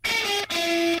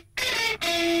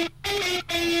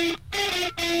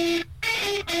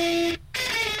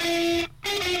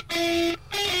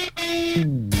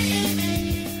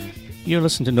You're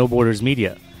listening to No Borders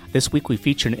Media. This week we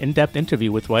feature an in-depth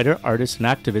interview with writer, artist, and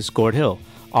activist Gord Hill,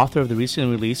 author of the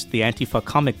recently released The ANTIFA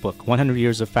Comic Book, 100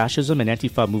 Years of Fascism and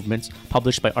Antifa Movements,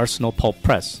 published by Arsenal Pulp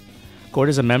Press. Gord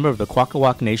is a member of the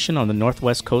Kwakawak Nation on the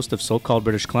northwest coast of so-called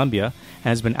British Columbia and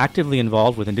has been actively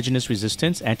involved with indigenous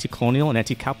resistance, anti-colonial, and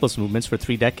anti-capitalist movements for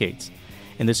 3 decades.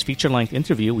 In this feature-length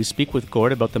interview, we speak with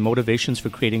Gord about the motivations for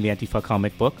creating the ANTIFA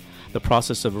Comic Book, the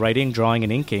process of writing, drawing,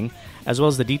 and inking, as well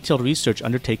as the detailed research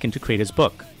undertaken to create his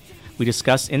book. We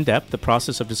discuss in depth the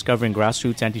process of discovering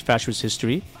grassroots anti-fascist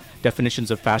history,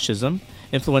 definitions of fascism,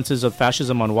 influences of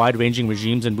fascism on wide-ranging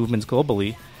regimes and movements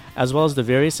globally, as well as the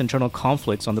various internal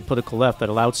conflicts on the political left that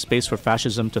allowed space for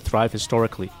fascism to thrive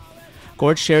historically.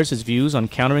 Gord shares his views on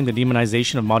countering the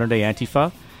demonization of modern-day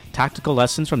Antifa, tactical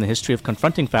lessons from the history of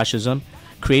confronting fascism,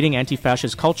 creating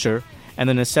anti-fascist culture, and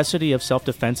the necessity of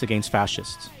self-defense against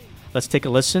fascists. Let's take a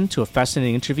listen to a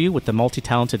fascinating interview with the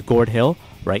multi-talented Gord Hill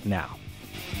right now.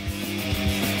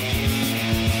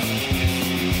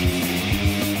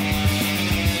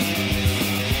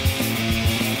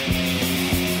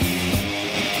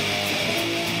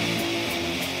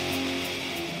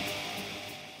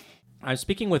 I'm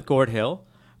speaking with Gord Hill.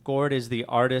 Gord is the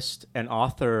artist and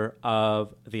author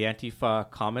of the ANTIFA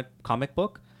comic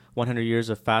book, 100 Years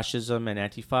of Fascism and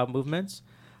Antifa Movements.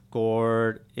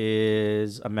 Gord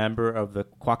is a member of the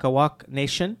Kwakawak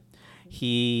Nation.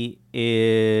 He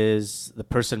is the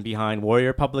person behind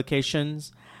Warrior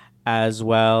Publications, as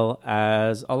well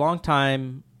as a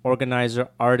longtime organizer,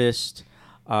 artist,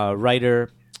 writer,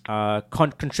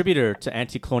 contributor to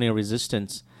anti-colonial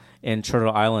resistance in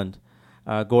Turtle Island.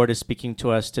 Gord is speaking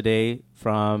to us today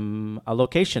from a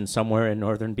location somewhere in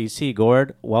northern BC.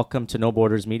 Gord, welcome to No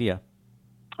Borders Media.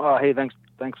 Oh, hey, thanks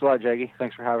a lot, Jaggy.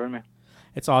 Thanks for having me.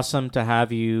 It's awesome to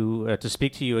have you, to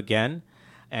speak to you again.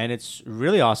 And it's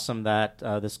really awesome that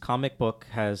this comic book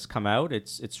has come out.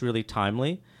 It's really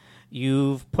timely.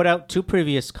 You've put out 2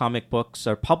 previous comic books,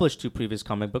 or published 2 previous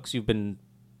comic books. You've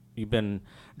been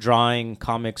drawing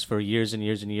comics for years and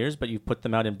years and years, but you've put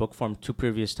them out in book form 2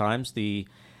 previous times. The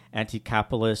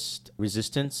Anti-Capitalist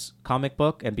Resistance comic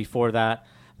book, and before that,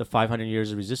 the 500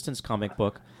 Years of Resistance comic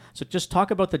book. So just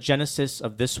talk about the genesis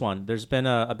of this one. There's been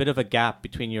a bit of a gap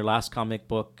between your last comic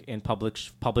book in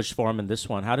published form and this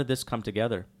one. How did this come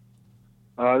together?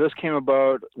 This came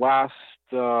about last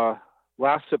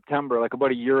September, like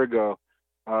about a year ago.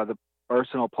 The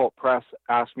Arsenal Pulp Press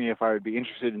asked me if I would be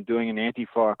interested in doing an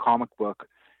Antifa comic book,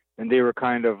 and they were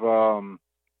kind of,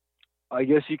 I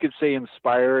guess you could say,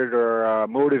 inspired or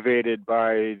motivated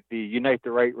by the Unite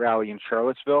the Right rally in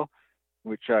Charlottesville,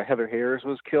 which Heather Hayers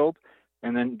was killed.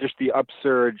 And then just the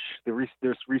upsurge,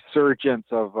 this resurgence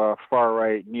of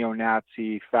far-right,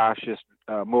 neo-Nazi, fascist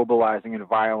mobilizing and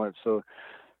violence. So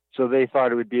they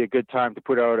thought it would be a good time to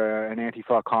put out an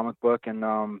Antifa comic book, and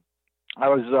I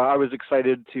was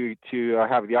excited to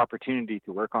have the opportunity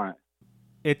to work on it.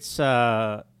 It's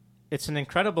an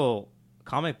incredible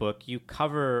comic book. You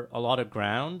cover a lot of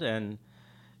ground, and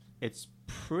it's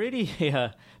pretty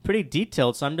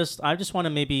detailed. So I just want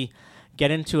to maybe get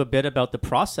into a bit about the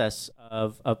process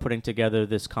of putting together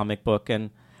this comic book. And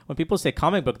when people say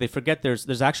comic book, they forget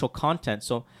there's actual content.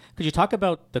 So could you talk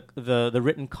about the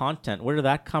written content? Where did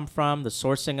that come from? The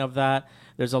sourcing of that?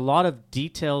 There's a lot of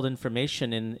detailed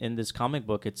information in this comic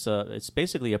book. It's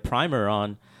basically a primer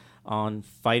on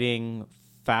fighting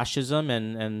fascism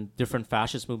and different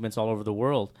fascist movements all over the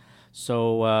world.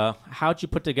 So how'd you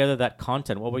put together that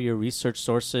content? What were your research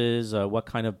sources? What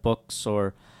kind of books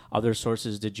or other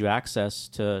sources did you access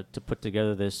to put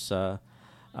together this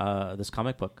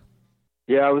comic book?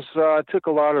 Yeah, it took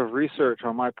a lot of research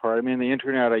on my part. I mean, the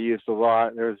internet I used a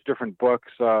lot. There's different books,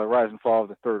 Rise and Fall of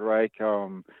the Third Reich,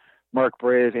 Mark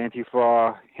Bray's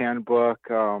Antifa Handbook.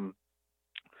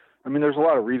 I mean, there's a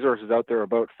lot of resources out there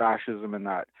about fascism and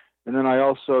that. And then I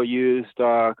also used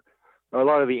a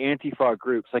lot of the Antifa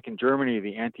groups, like in Germany,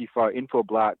 the Antifa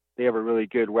Infoblatt. They have a really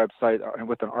good website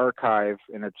with an archive,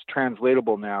 and it's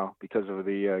translatable now because of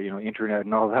the internet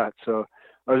and all that. So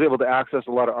I was able to access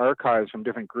a lot of archives from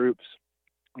different groups,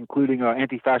 including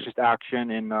Anti-Fascist Action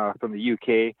from the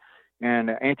UK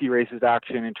and Anti-Racist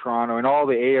Action in Toronto, and all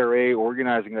the ARA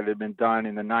organizing that had been done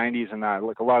in the 90s, and that,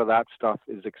 like, a lot of that stuff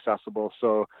is accessible.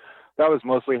 So that was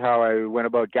mostly how I went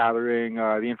about gathering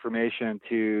the information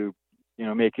to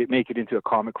make it into a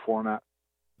comic format.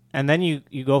 And then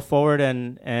you go forward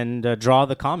and draw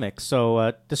the comic.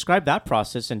 So describe that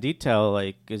process in detail.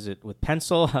 Like, is it with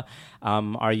pencil?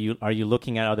 Are you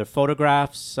looking at other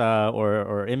photographs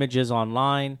or images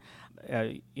online?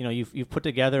 you've put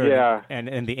together Yeah.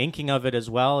 and the inking of it as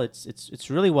well. It's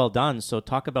really well done. So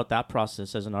talk about that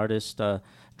process as an artist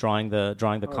drawing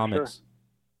the comics. Sure.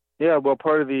 Yeah, well,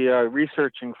 part of the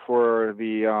researching for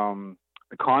the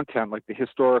content, like the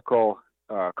historical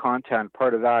content,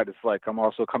 part of that is like I'm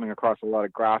also coming across a lot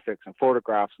of graphics and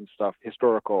photographs and stuff,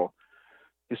 historical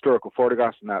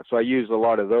photographs and that. So I use a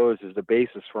lot of those as the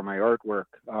basis for my artwork.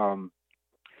 How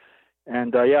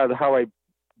I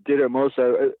did it most,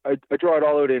 I draw it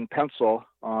all out in pencil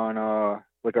on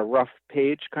like a rough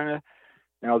page kind of,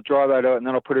 and I'll draw that out, and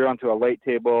then I'll put it onto a light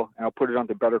table, and I'll put it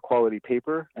onto better quality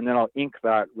paper, and then I'll ink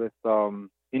that with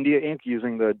India ink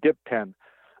using the dip pen.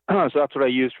 So that's what I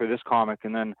use for this comic.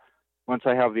 And then once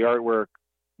I have the artwork,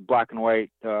 black and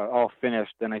white, all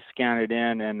finished, then I scan it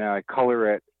in and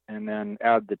color it, and then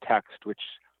add the text, which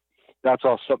that's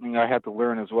all something I had to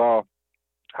learn as well,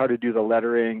 how to do the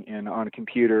lettering on a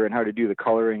computer and how to do the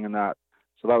coloring and that.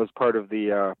 So that was part of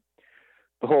the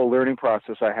whole learning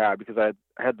process I had, because I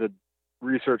had to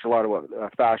research a lot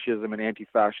of fascism and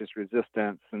anti-fascist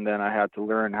resistance, and then I had to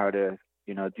learn how to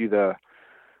do the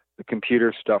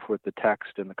computer stuff with the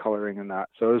text and the coloring and that.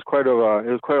 So it was quite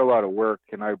a lot of work,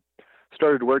 and I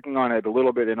started working on it a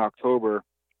little bit in October,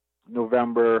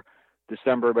 November,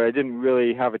 December, but I didn't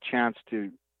really have a chance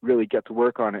to really get to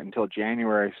work on it until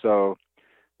January. So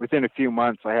within a few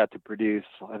months I had to produce,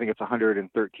 I think it's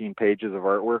 113 pages of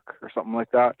artwork or something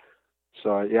like that.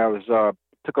 So yeah, it was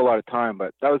took a lot of time,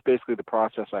 but that was basically the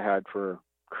process I had for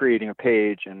creating a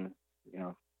page and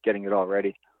getting it all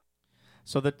ready.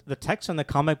 So the text on the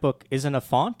comic book isn't a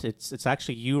font. It's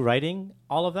actually you writing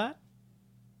all of that.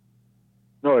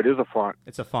 No, it is a font.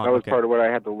 It's a font. That was okay. Part of what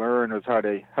I had to learn, was how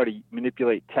to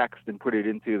manipulate text and put it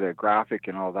into the graphic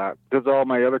and all that. Because all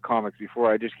my other comics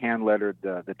before, I just hand lettered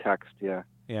the text. Yeah.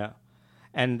 Yeah,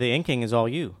 and the inking is all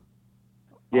you.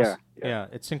 Yeah. Yeah,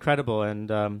 it's incredible. And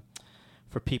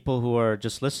for people who are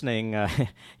just listening,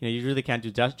 you really can't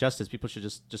do justice. People should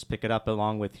just pick it up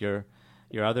along with your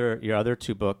other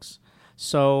two books.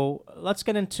 So let's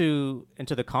get into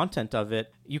the content of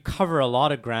it. You cover a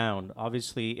lot of ground.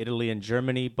 Obviously, Italy and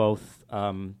Germany, both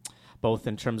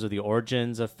in terms of the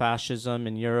origins of fascism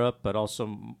in Europe, but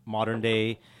also modern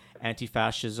day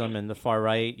anti-fascism in the far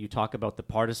right. You talk about the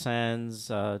partisans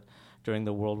during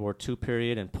the World War II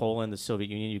period in Poland, the Soviet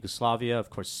Union, Yugoslavia, of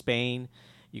course, Spain.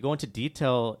 You go into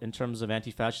detail in terms of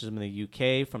anti-fascism in the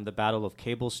UK, from the Battle of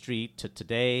Cable Street to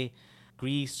today,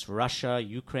 Greece, Russia,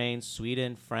 Ukraine,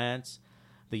 Sweden, France,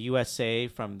 the USA,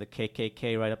 from the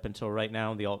KKK right up until right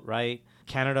now, the alt-right,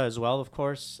 Canada as well, of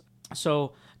course.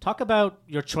 So talk about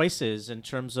your choices in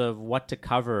terms of what to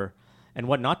cover and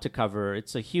what not to cover.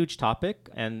 It's a huge topic,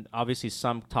 and obviously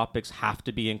some topics have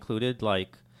to be included,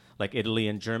 like Italy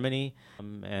and Germany.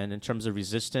 And in terms of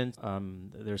resistance,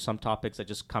 there's some topics that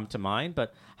just come to mind.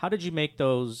 But how did you make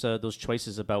those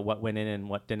choices about what went in and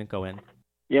what didn't go in?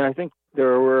 Yeah, I think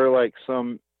there were like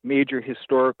some major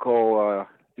historical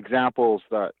examples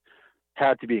that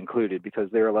had to be included, because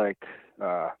they were like,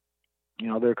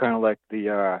 they're kind of like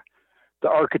the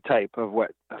archetype of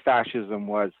what fascism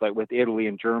was, like with Italy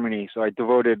and Germany. So I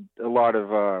devoted a lot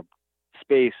of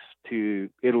space to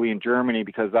Italy and Germany,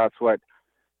 because that's what,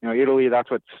 Italy,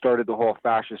 that's what started the whole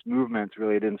fascist movement.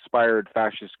 Really, it inspired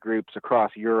fascist groups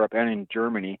across Europe and in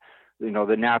Germany. The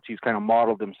Nazis kind of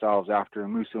modeled themselves after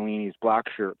Mussolini's black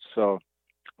shirts. So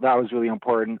that was really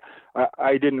important.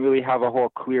 I didn't really have a whole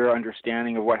clear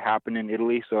understanding of what happened in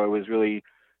Italy, so it was really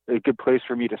a good place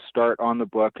for me to start on the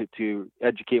book, to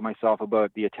educate myself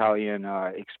about the Italian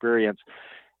experience,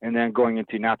 and then going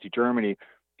into Nazi Germany.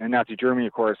 And Nazi Germany,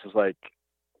 of course, is like,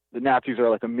 the Nazis are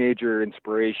like a major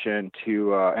inspiration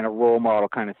to and a role model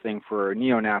kind of thing for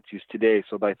neo-Nazis today.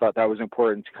 So I thought that was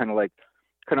important to kind of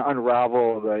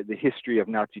unravel the history of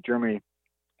Nazi Germany.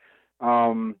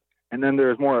 And then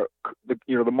there's more,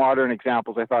 the modern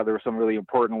examples. I thought there were some really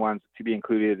important ones to be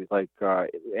included, like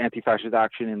anti-fascist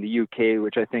action in the UK,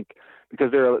 which I think,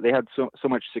 because they had so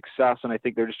much success, and I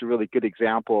think they're just a really good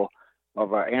example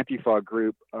of an Antifa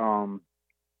group.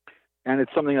 And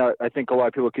it's something that I think a lot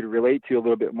of people could relate to a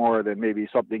little bit more than maybe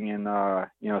something in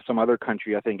some other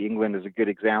country. I think England is a good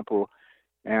example,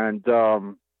 and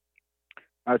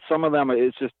some of them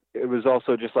it was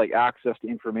also just like access to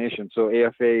information. So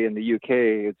AFA in the UK,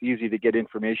 it's easy to get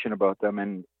information about them,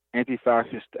 and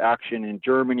anti-fascist action in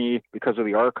Germany, because of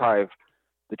the archive,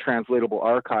 the translatable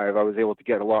archive, I was able to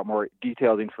get a lot more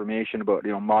detailed information about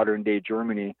modern day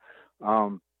Germany.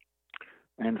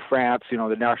 And France,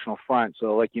 the National Front.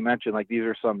 So like you mentioned, like these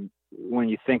are some, when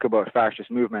you think about fascist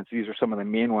movements, these are some of the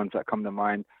main ones that come to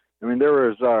mind. I mean, there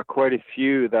was quite a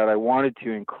few that I wanted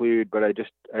to include, but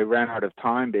I ran out of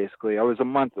time. Basically, I was a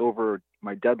month over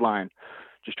my deadline,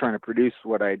 just trying to produce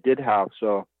what I did have.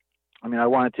 So, I mean, I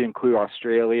wanted to include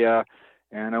Australia,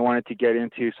 and I wanted to get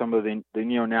into some of the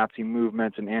neo-Nazi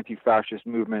movements and anti-fascist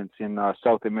movements in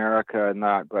South America and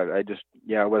that, but I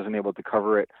wasn't able to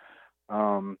cover it.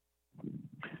 And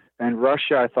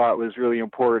Russia, I thought, was really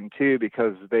important too,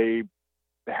 because they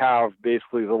have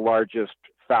basically the largest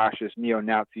fascist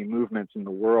neo-Nazi movements in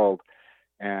the world,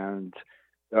 and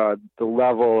the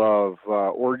level of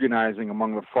organizing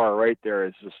among the far right there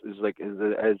is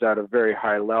at a very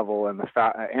high level, and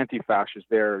the anti-fascists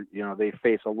there, they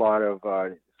face a lot of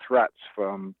threats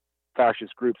from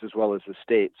fascist groups as well as the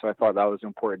state. So I thought that was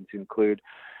important to include.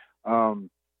 And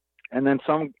then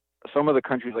some of the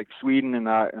countries like Sweden and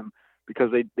that,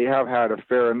 because they have had a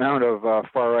fair amount of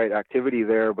far right activity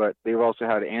there, but they've also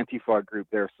had an Antifa group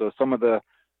there. So some of the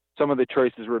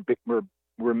choices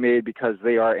were made because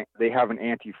they have an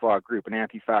Antifa group, an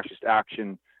anti-fascist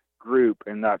action group,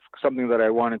 and that's something that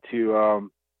I wanted to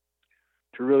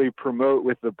really promote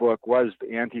with the book, was the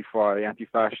Antifa, the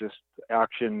anti-fascist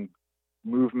action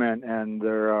movement, and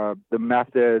their the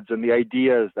methods and the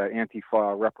ideas that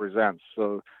Antifa represents.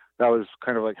 So that was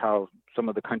kind of like how some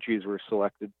of the countries were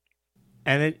selected.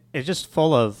 And it's just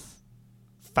full of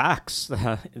facts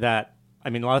that, I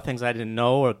mean, a lot of things I didn't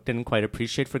know or didn't quite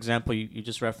appreciate. For example, you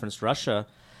just referenced Russia.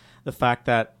 The fact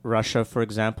that Russia, for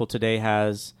example, today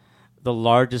has the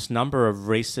largest number of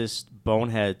racist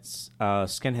boneheads,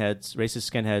 racist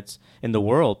skinheads in the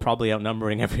world, probably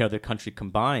outnumbering every other country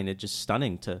combined. It's just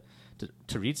stunning to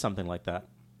read something like that.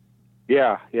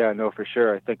 Yeah, no, for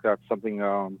sure. I think that's something,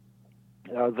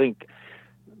 I think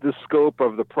the scope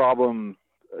of the problem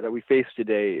that we face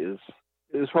today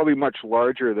is probably much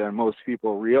larger than most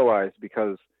people realize,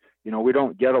 because we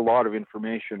don't get a lot of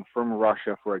information from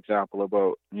Russia, for example,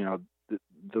 about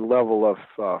the level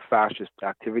of fascist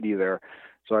activity there.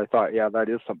 So I thought, that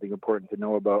is something important to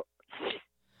know about.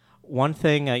 One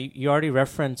thing you already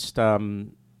referenced,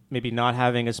 maybe not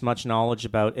having as much knowledge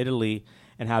about Italy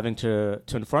and having to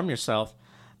inform yourself.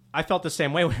 I felt the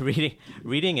same way when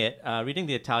reading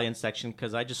the Italian section,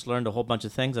 because I just learned a whole bunch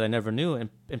of things that I never knew.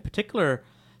 In particular,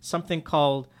 something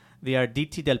called the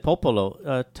Arditi del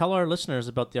Popolo. Tell our listeners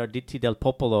about the Arditi del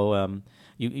Popolo.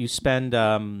 You spend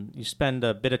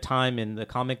a bit of time in the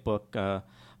comic book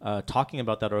talking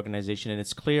about that organization, and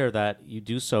it's clear that you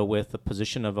do so with a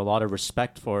position of a lot of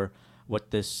respect for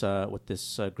what this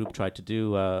group tried to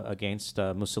do against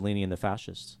Mussolini and the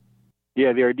fascists.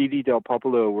 Yeah, the Arditi del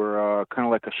Popolo were kind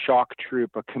of like a shock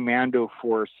troop, a commando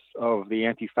force of the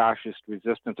anti-fascist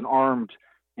resistance, an armed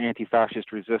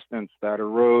anti-fascist resistance that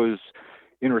arose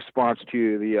in response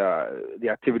to the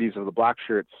activities of the black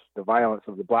shirts, the violence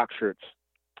of the black shirts.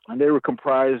 And they were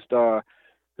comprised,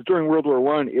 during World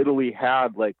War I, Italy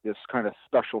had like this kind of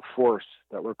special force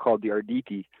that were called the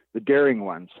Arditi, the daring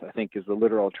ones, I think is the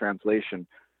literal translation.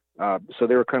 So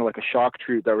they were kind of like a shock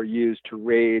troop that were used to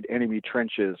raid enemy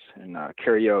trenches and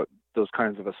carry out those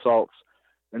kinds of assaults.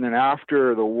 And then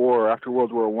after the war, after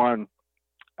World War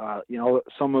I,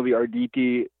 some of the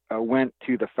Arditi went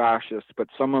to the fascists, but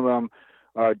some of them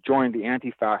joined the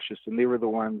anti-fascists, and they were the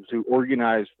ones who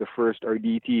organized the first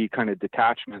Arditi kind of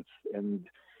detachments. And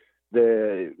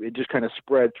it just kind of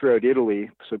spread throughout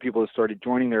Italy. So people started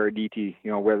joining their Arditi,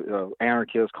 whether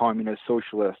anarchists, communists,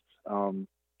 socialists.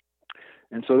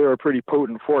 And so they're a pretty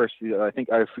potent force. I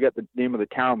think I forget the name of the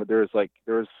town, but there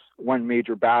was one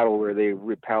major battle where they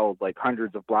repelled like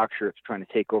hundreds of black shirts trying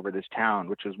to take over this town,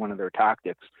 which was one of their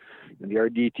tactics. And the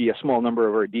Arditi, a small number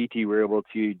of Arditi, were able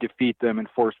to defeat them and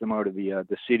force them out of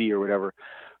the city or whatever.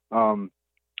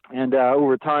 And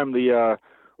over time, the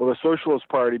Socialist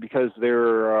Party, because they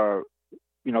were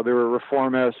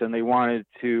reformists and they wanted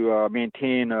to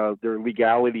maintain their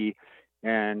legality,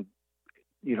 and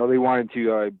they wanted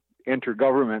to enter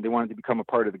government. They wanted to become a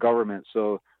part of the government.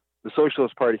 So the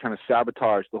Socialist Party kind of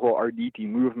sabotaged the whole Arditi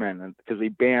movement, and because they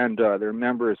banned their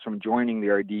members from joining the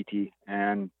Arditi,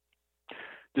 and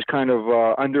just kind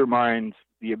of undermined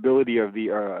the ability of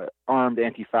the armed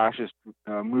anti-fascist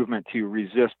movement to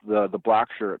resist the black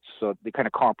shirts. So they kind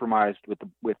of compromised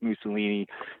with Mussolini,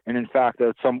 and in fact,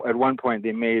 at one point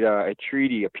they made a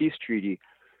peace treaty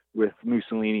with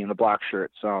Mussolini and the black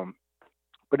shirts.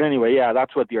 But anyway,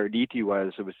 that's what the Arditi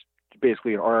was. It was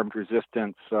basically an armed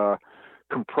resistance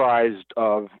comprised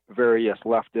of various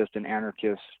leftist and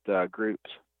anarchist groups.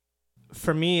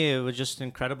 For me, it was just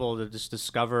incredible to just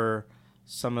discover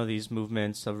some of these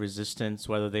movements of resistance,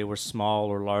 whether they were small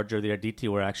or larger. The Arditi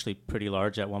were actually pretty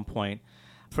large at one point.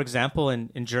 For example,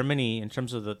 in Germany, in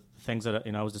terms of the things that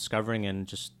I was discovering and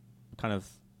just kind of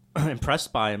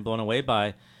impressed by and blown away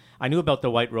by. I knew about the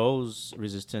White Rose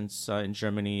resistance in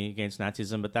Germany against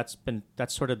Nazism, but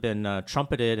that's sort of been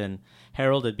trumpeted and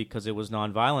heralded because it was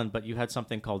nonviolent. But you had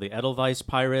something called the Edelweiss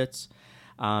Pirates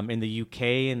in the UK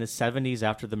in the 70s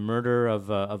after the murder of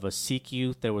a Sikh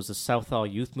youth. There was the Southall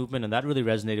Youth Movement, and that really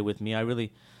resonated with me. I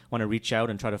really want to reach out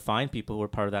and try to find people who were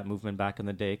part of that movement back in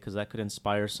the day, because that could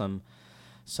inspire some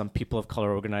people of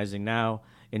color organizing now.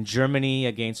 In Germany,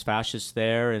 against fascists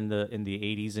there in the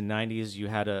 80s and 90s, you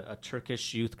had a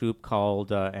Turkish youth group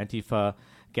called ANTIFA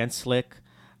against the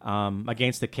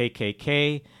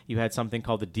KKK. You had something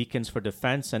called the Deacons for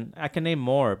Defense, and I can name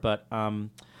more. But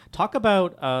talk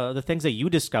about the things that you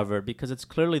discovered, because it's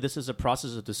clearly this is a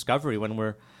process of discovery. When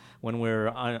we're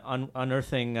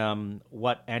unearthing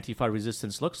what Antifa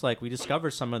resistance looks like, we discover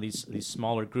some of these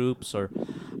smaller groups or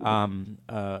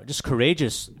just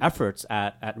courageous efforts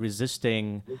at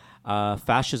resisting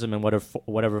fascism in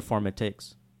whatever form it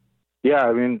takes. Yeah,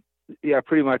 I mean,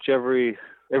 pretty much every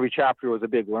chapter was a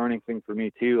big learning thing for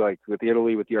me too. Like with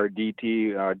Italy, with the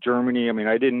RDT, Germany. I mean,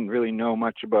 I didn't really know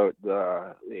much about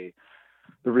the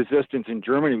resistance in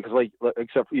Germany, because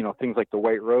except things like the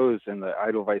White Rose and the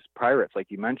Edelweiss Pirates, like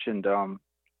you mentioned,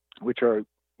 which are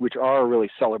really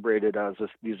celebrated as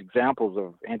these examples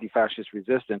of anti-fascist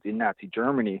resistance in Nazi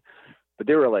Germany, but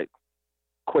they were like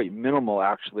quite minimal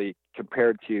actually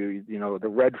compared to the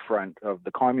Red Front of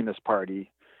the Communist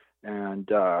Party, and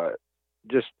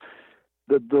just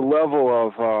the level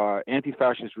of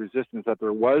anti-fascist resistance that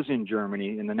there was in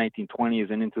Germany in the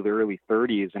 1920s and into the early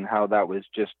 30s, and how that was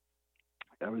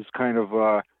kind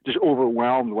of just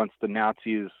overwhelmed once the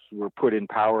Nazis were placed in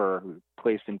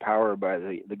power by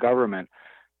the government.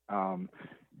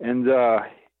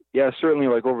 Certainly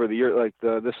like over the years, like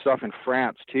this stuff in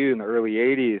France too in the early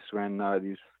 80s, when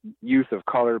these youth of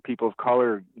color, people of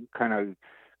color, kind of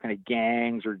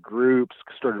gangs or groups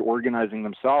started organizing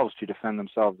themselves to defend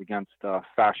themselves against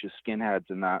fascist skinheads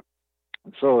and that.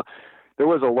 And so there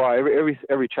was a lot.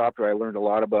 Every chapter I learned a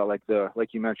lot about,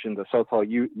 like you mentioned, the Southall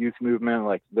youth movement,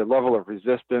 like the level of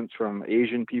resistance from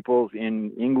Asian peoples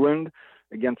in England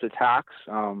against attacks.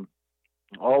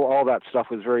 All that stuff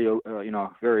was very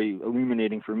very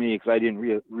illuminating for me, because I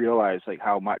didn't realize like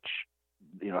how much,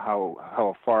 how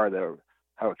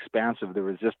expansive the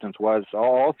resistance was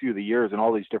all through the years in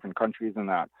all these different countries and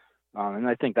that. And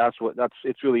I think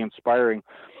it's really inspiring.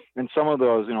 And some of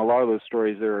those, a lot of those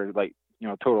stories, they're like,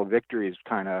 total victories,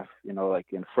 kind of, like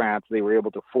in France, they were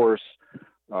able to force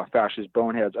fascist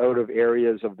boneheads out of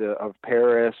areas of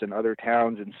Paris and other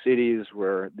towns and cities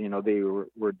where, they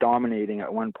were dominating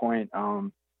at one point.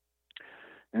 And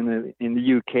in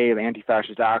the UK, the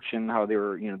Anti-Fascist Action, how they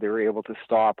were able to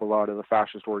stop a lot of the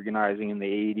fascist organizing in the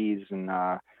 80s, and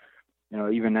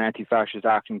even anti-fascist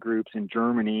action groups in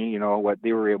Germany, what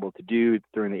they were able to do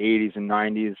during the 80s and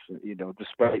 90s,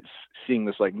 despite seeing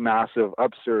this like massive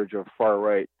upsurge of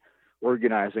far-right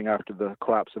organizing after the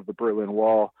collapse of the Berlin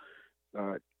Wall,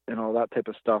 and all that type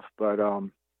of stuff. But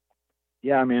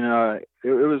it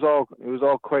was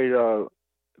all quite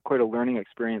a learning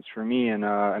experience for me. And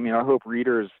I hope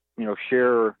readers,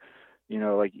 share,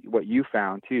 like what you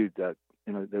found too, that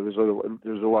there was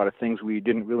a lot of things we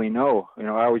didn't really know.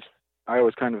 I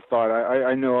always kind of thought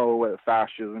I know what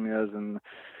fascism is and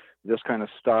this kind of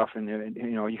stuff, and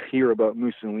you hear about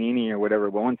Mussolini or whatever,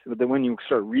 but then when you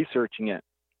start researching it,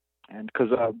 and because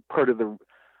part of the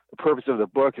purpose of the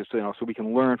book is so we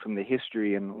can learn from the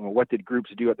history and what did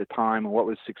groups do at the time and what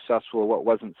was successful, what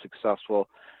wasn't successful.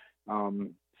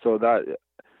 So that,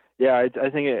 I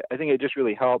think it just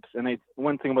really helps. And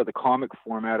one thing about the comic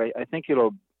format, I think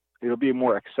it'll be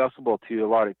more accessible to a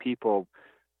lot of people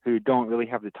who don't really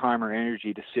have the time or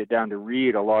energy to sit down to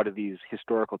read a lot of these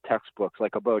historical textbooks,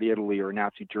 like about Italy or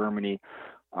Nazi Germany.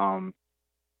 And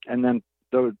then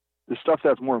the stuff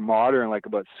that's more modern, like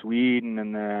about Sweden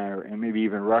and maybe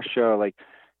even Russia, like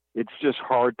it's just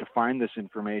hard to find this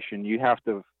information. You have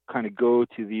to kind of go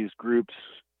to these groups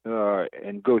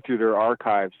and go through their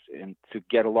archives and to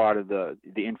get a lot of the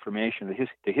information,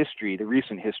 the history, the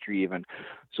recent history even.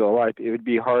 So it would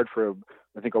be hard for,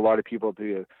 I think, a lot of people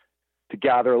to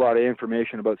gather a lot of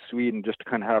information about Sweden just to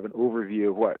kind of have an overview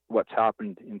of what's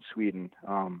happened in Sweden.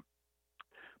 But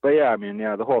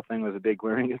the whole thing was a big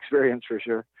learning experience for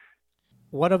sure.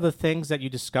 What are the things that you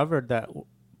discovered that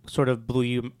sort of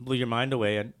blew your mind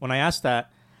away? And when I ask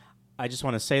that, I just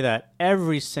want to say that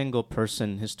every single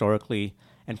person historically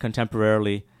and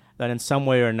contemporarily that in some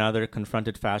way or another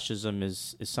confronted fascism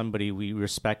is somebody we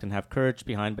respect and have courage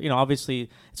behind. But, obviously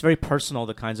it's very personal,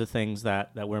 the kinds of things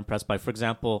that we're impressed by. For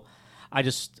example, I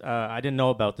didn't know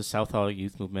about the South Hall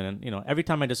Youth Movement, and every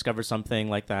time I discover something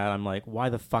like that, I'm like, why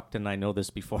the fuck didn't I know this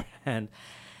beforehand?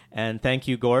 And thank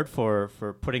you, Gord, for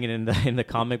putting it in the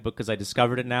comic book, because I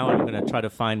discovered it now. I'm going to try to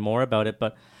find more about it.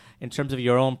 But in terms of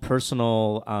your own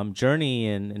personal journey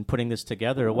in putting this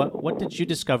together, what did you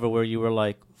discover where you were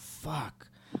like, fuck,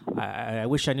 I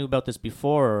wish I knew about this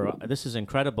before, or this is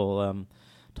incredible?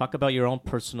 Talk about your own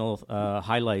personal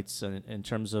highlights in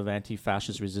terms of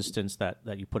anti-fascist resistance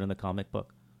that you put in the comic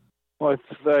book. Well,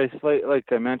 it's like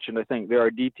I mentioned, I think the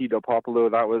Arditi del Popolo,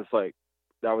 that was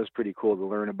pretty cool to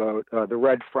learn about. The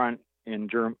Red Front in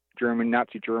German,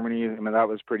 Nazi Germany, I mean, that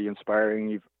was pretty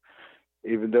inspiring,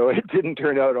 even though it didn't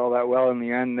turn out all that well in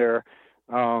the end there.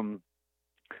 And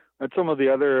some of the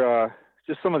other,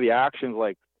 just some of the actions,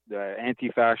 like the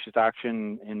anti-fascist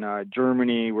action in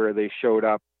Germany, where they showed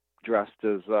up dressed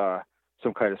as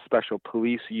some kind of special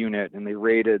police unit, and they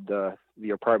raided the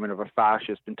apartment of a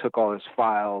fascist and took all his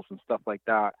files and stuff like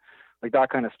that. Like that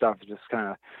kind of stuff is just kind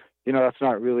of, that's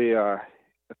not really,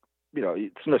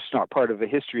 it's just not part of the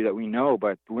history that we know,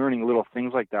 but learning little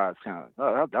things like that, it's kind of,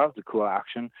 oh, that was a cool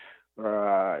action.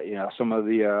 Some of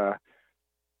the,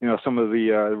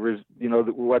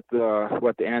 what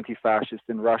the anti-fascists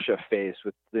in Russia face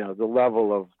with, the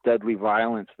level of deadly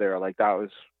violence there. Like that was,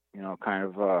 kind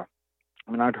of,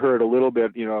 I'd heard a little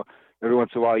bit, every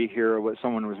once in a while you hear what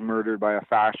someone was murdered by a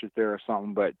fascist there or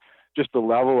something, but just the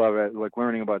level of it, like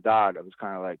learning about that, it was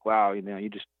kind of like, wow, you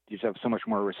just have so much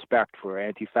more respect for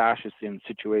anti-fascists in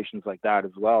situations like that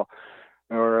as well.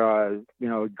 Or,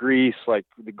 Greece, like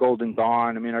the Golden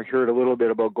Dawn. I mean, I heard a little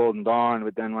bit about Golden Dawn,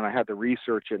 but then when I had to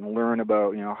research it and learn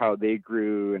about, how they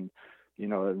grew and,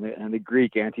 and the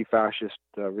Greek anti-fascist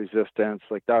resistance,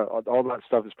 like that, all that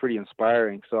stuff is pretty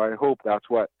inspiring. So I hope that's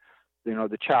what,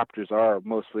 the chapters are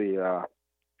mostly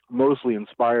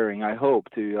inspiring. I hope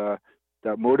that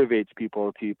motivates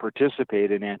people to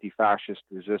participate in anti-fascist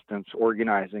resistance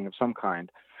organizing of some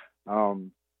kind.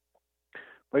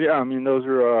 But yeah, I mean, those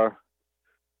are,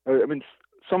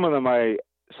 some of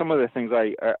the things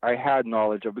I had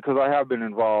knowledge of, because I have been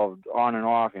involved on and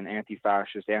off in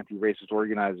anti-fascist, anti-racist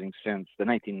organizing since the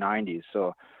 1990s.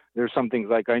 So there's some things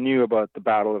like I knew about the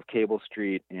Battle of Cable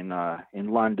Street in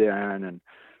London, and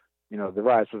the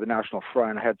rise of the National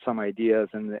Front. I had some ideas,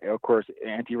 and of course,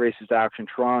 Anti-Racist Action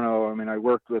Toronto. I mean, I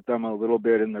worked with them a little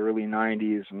bit in the early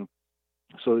 90s, and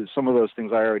so some of those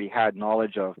things I already had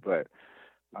knowledge of. But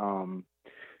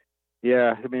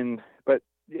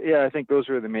I think those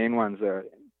are the main ones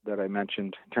that I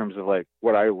mentioned in terms of like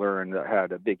what I learned that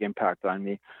had a big impact on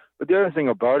me. But the other thing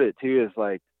about it too is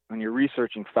like when you're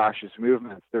researching fascist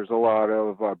movements, there's a lot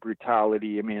of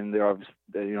brutality. I mean, there are,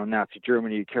 Nazi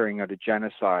Germany carrying out a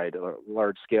genocide, a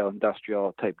large-scale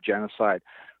industrial type genocide,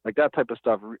 like that type of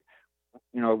stuff.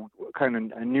 Kind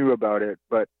of I knew about it,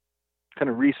 but kind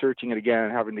of researching it again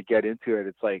and having to get into it,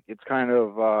 it's like it makes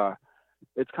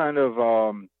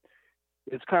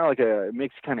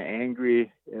you kind of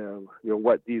angry.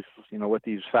 What these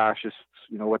fascists,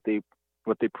 what they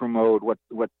promote, what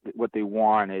they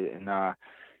want, and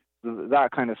that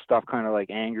kind of stuff kind of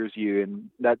like angers you, and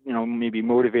that maybe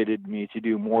motivated me to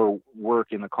do more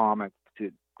work in the comic,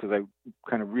 because I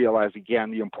kind of realized again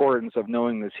the importance of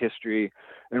knowing this history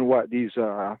and what these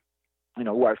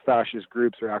what fascist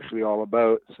groups are actually all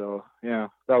about. So yeah,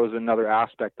 that was another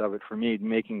aspect of it for me.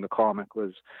 Making the comic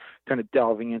was kind of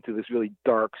delving into this really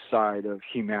dark side of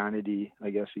humanity, I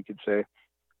guess you could say.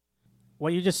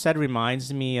 What you just said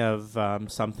reminds me of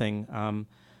something.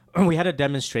 We had a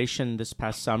demonstration this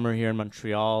past summer here in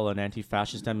Montreal, an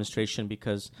anti-fascist demonstration,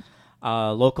 because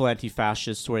local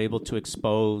anti-fascists were able to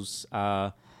expose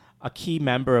a key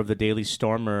member of the Daily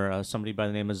Stormer, somebody by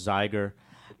the name of Zeiger.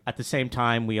 At the same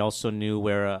time, we also knew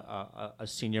where a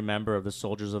senior member of the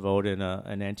Soldiers of Odin,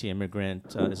 an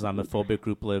anti-immigrant Islamophobic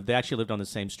group, lived. They actually lived on the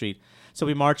same street. So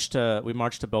we marched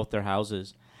to both their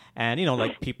houses. And,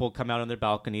 like people come out on their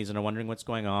balconies and are wondering what's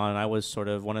going on. And I was sort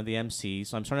of one of the MCs.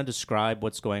 So I'm trying to describe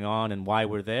what's going on and why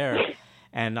we're there.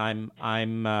 And I'm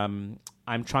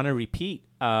trying to repeat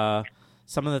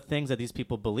some of the things that these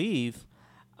people believe,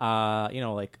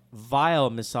 like vile,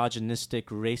 misogynistic,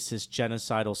 racist,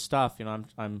 genocidal stuff.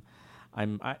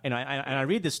 I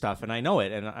read this stuff and I know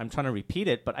it, and I'm trying to repeat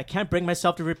it, but I can't bring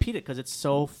myself to repeat it because it's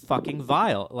so fucking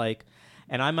vile. Like,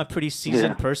 and I'm a pretty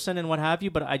seasoned person and what have you,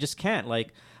 but I just can't.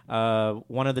 Like,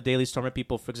 one of the Daily Stormer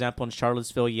people, for example, in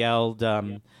Charlottesville yelled,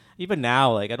 even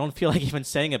now, like, I don't feel like even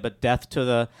saying it, but death to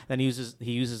the, then he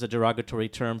uses a derogatory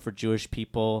term for Jewish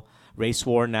people, race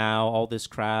war now, all this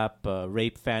crap,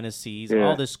 rape fantasies,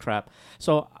 all this crap.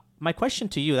 So my question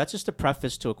to you, that's just a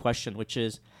preface to a question, which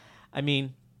is, I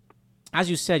mean, as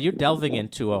you said, you're delving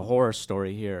into a horror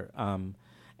story here, and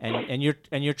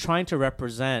you're trying to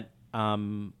represent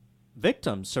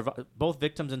victims, both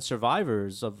victims and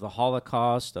survivors of the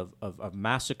Holocaust, of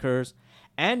massacres,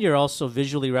 and you're also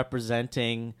visually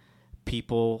representing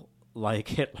people like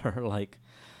Hitler,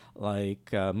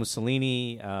 like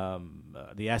Mussolini,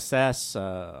 the SS,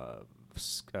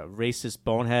 racist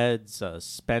boneheads,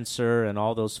 Spencer, and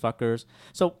all those fuckers.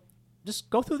 So just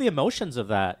go through the emotions of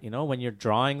that, when you're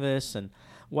drawing this, and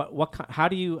how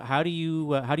do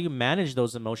you manage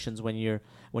those emotions when you're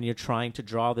trying to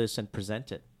draw this and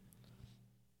present it?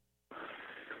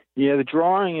 Yeah, the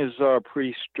drawing is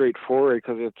pretty straightforward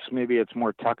because it's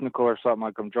more technical or something.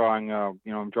 Like I'm drawing,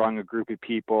 I'm drawing a group of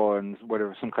people and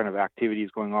whatever, some kind of activity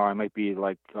is going on. It might be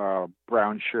like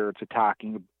brown shirts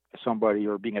attacking somebody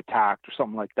or being attacked or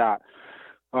something like that.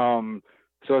 So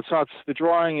it's not, the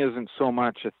drawing isn't so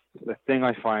much the thing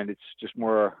I find. It's just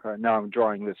more now I'm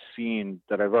drawing this scene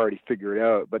that I've already figured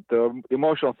out. But the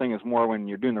emotional thing is more when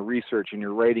you're doing the research and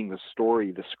you're writing the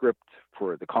story, the script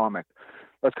for the comic.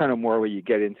 That's kind of more where you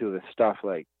get into the stuff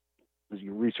like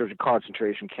you research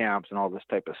concentration camps and all this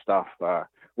type of stuff,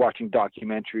 watching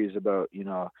documentaries about,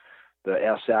 the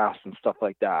SS and stuff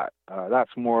like that.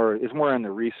 It's more in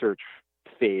the research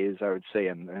phase, I would say,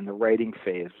 and the writing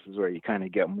phase is where you kind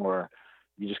of get more,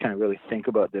 you just kind of really think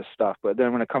about this stuff. But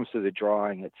then when it comes to the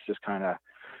drawing, it's just kind of,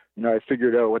 I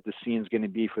figured out what the scene's going to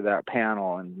be for that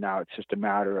panel, and now it's just a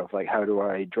matter of like, how do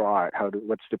I draw it?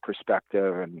 What's the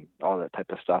perspective and all that type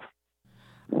of stuff.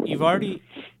 You've already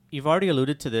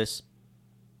alluded to this,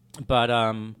 but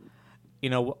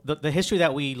the history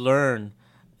that we learn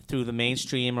through the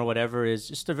mainstream or whatever is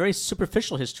just a very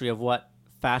superficial history of what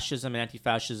fascism and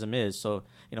anti-fascism is. So,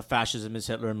 fascism is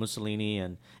Hitler and Mussolini,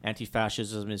 and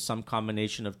anti-fascism is some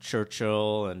combination of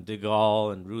Churchill and de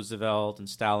Gaulle and Roosevelt and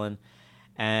Stalin.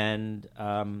 And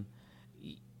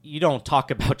you don't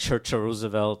talk about Churchill,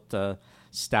 Roosevelt,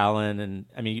 Stalin, and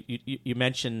I mean, you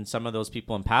mentioned some of those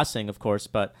people in passing, of course,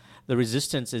 but the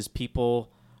resistance is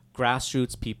people,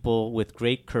 grassroots people with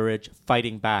great courage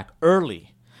fighting back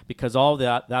early, because all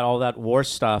that war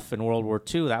stuff in World War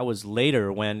II, that was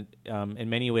later when, in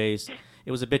many ways,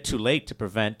 it was a bit too late to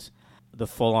prevent the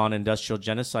full-on industrial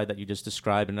genocide that you just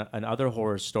described and other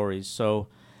horror stories. So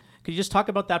could you just talk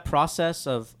about that process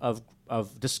of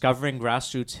discovering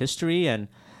grassroots history and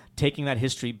taking that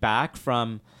history back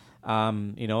from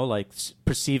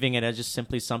perceiving it as just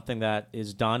simply something that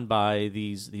is done by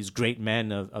these great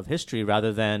men of history,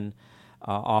 rather than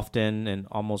often and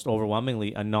almost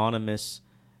overwhelmingly anonymous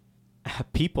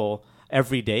people,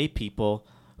 everyday people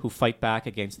who fight back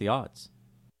against the odds?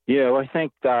 Yeah, well, I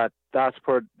think that's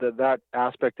part that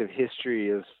aspect of history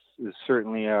is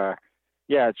certainly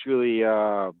it's really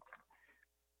I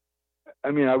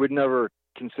mean, I would never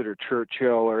consider Churchill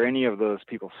or any of those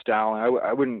people, Stalin.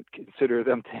 I wouldn't consider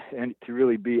them to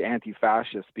really be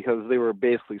anti-fascist, because they were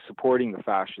basically supporting the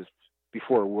fascists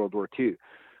before World War II.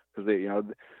 Because they, a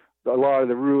lot of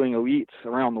the ruling elites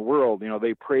around the world,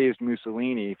 they praised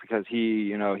Mussolini because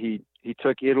he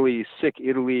took Italy, sick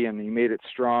Italy, and he made it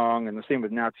strong. And the same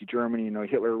with Nazi Germany.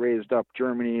 Hitler raised up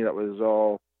Germany that was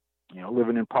all,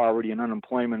 living in poverty and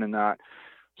unemployment and that.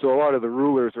 So a lot of the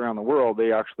rulers around the world, they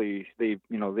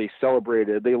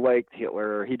celebrated, they liked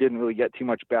Hitler. He didn't really get too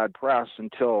much bad press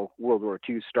until World War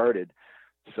II started.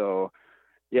 So,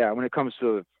 yeah, when it comes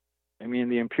to,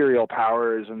 the imperial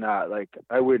powers and that, like,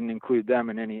 I wouldn't include them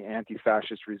in any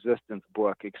anti-fascist resistance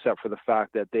book, except for the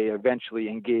fact that they eventually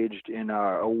engaged in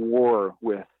a war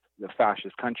with the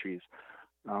fascist countries.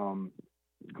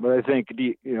 But I think,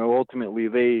 ultimately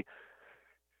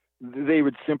they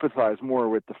would sympathize more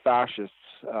with the fascists,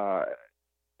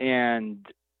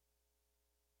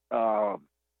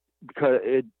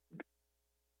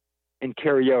 and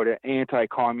carry out an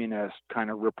anti-communist kind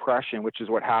of repression, which is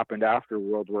what happened after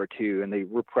World War II, and they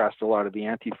repressed a lot of the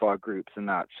ANTIFA groups and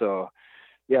that. So,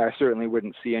 yeah, I certainly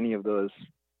wouldn't see any of those,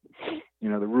 the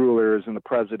rulers and the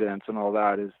presidents and all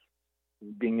that as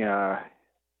being,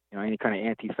 any kind of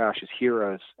anti-fascist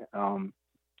heroes.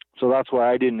 So that's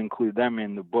why I didn't include them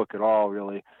in the book at all,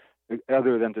 really,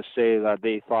 other than to say that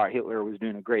they thought Hitler was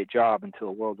doing a great job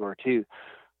until World War II.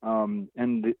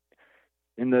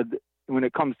 When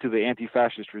it comes to the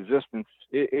anti-fascist resistance,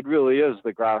 it really is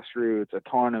the grassroots,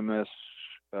 autonomous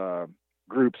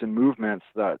groups and movements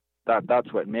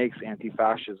that's what makes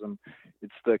anti-fascism.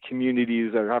 It's the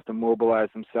communities that have to mobilize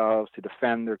themselves to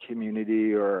defend their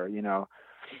community, or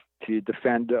to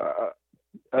defend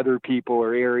other people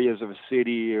or areas of a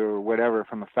city or whatever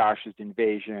from a fascist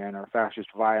invasion or fascist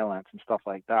violence and stuff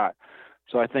like that.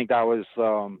 So I think that was,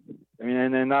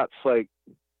 and then that's like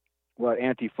what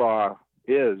Antifa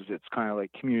is. It's kind of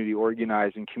like community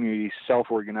organizing, community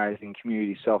self-organizing,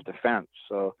 community self-defense.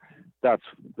 So that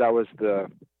was the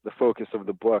focus of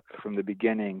the book from the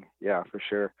beginning. Yeah, for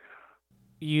sure.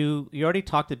 You already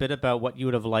talked a bit about what you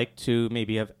would have liked to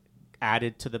maybe have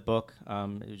added to the book.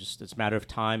 It's a matter of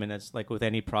time, and it's like with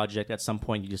any project, at some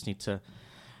point you just need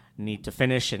to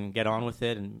finish and get on with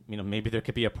it. And maybe there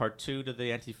could be a part 2 to the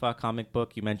Antifa comic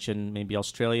book. You mentioned maybe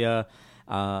Australia,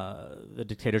 the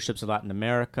dictatorships of Latin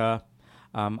America.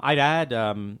 I'd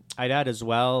add as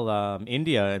well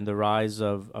India and the rise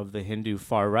of the Hindu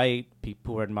far right,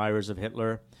 people who are admirers of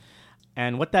Hitler.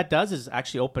 And what that does is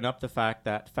actually open up the fact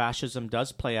that fascism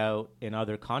does play out in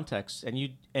other contexts, and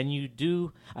you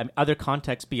do other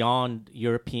contexts beyond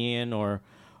European or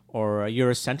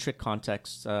Eurocentric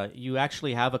contexts. You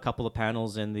actually have a couple of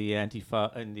panels in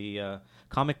the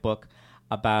comic book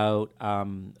about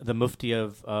the Mufti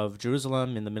of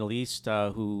Jerusalem in the Middle East,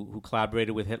 who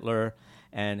collaborated with Hitler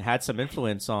and had some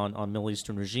influence on Middle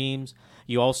Eastern regimes.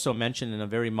 You also mentioned in a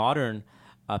very modern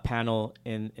panel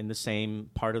in the same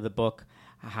part of the book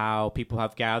how people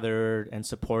have gathered and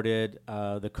supported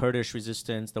the Kurdish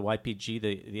resistance, the YPG,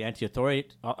 the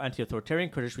anti-authoritarian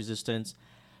Kurdish resistance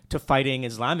to fighting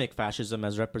Islamic fascism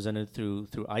as represented through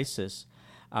ISIS.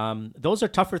 Those are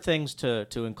tougher things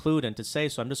to include and to say.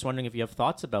 So I'm just wondering if you have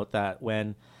thoughts about that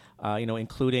when,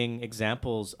 including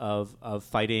examples of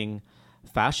fighting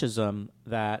fascism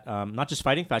that not just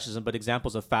fighting fascism, but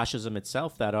examples of fascism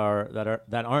itself that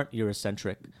aren't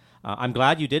Eurocentric. I'm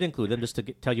glad you did include them, just to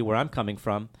tell you where I'm coming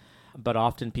from. But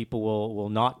often people will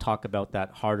not talk about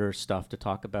that harder stuff to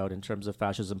talk about in terms of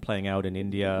fascism playing out in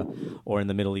India or in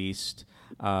the Middle East,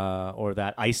 or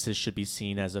that ISIS should be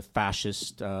seen as a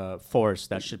fascist force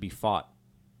that should be fought.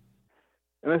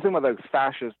 And the thing about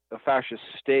a fascist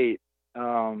state,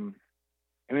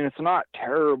 it's not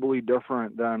terribly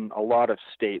different than a lot of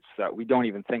states that we don't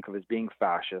even think of as being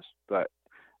fascist. But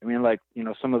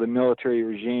some of the military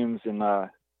regimes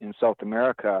in South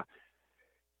America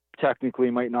technically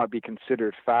might not be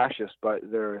considered fascist, but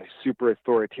they're super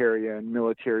authoritarian,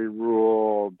 military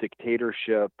rule,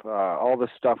 dictatorship, all the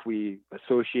stuff we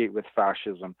associate with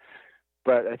fascism.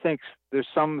 But I think there's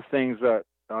some things that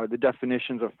the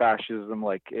definitions of fascism,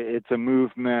 like it's a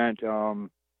movement.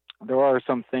 There are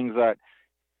some things that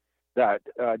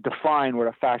define what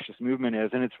a fascist movement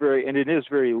is, and it is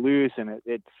very loose. And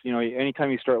it's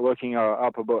anytime you start looking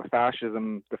up about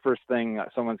fascism, the first thing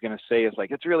someone's going to say is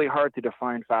like, it's really hard to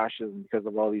define fascism because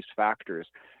of all these factors.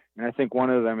 And I think one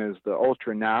of them is the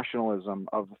ultra nationalism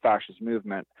of the fascist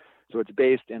movement. So it's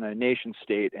based in a nation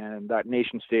state, and that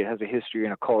nation state has a history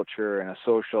and a culture and a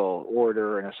social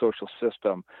order and a social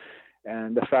system.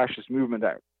 And the fascist movement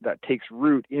that takes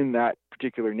root in that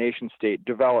particular nation state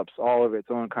develops a lot of its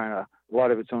own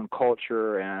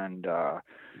culture and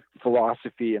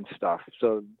philosophy and stuff.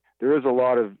 So there is a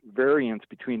lot of variance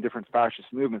between different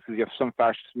fascist movements, because you have some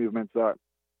fascist movements that,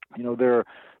 they're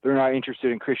not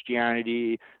interested in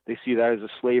Christianity. They see that as a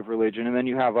slave religion. And then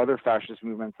you have other fascist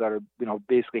movements that are,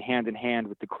 basically hand in hand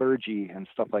with the clergy and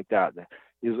stuff like that.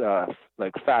 Is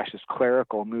like fascist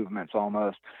clerical movements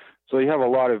almost. So you have a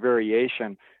lot of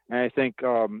variation. And I think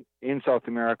in South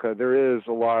America, there is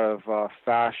a lot of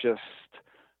fascist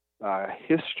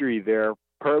history there,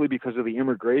 partly because of the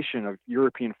immigration of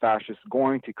European fascists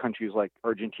going to countries like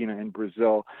Argentina and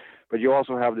Brazil. But you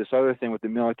also have this other thing with the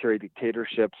military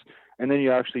dictatorships. And then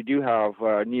you actually do have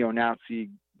neo-Nazi,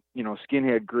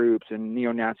 skinhead groups and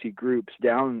neo-Nazi groups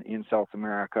down in South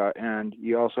America. And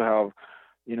you also have,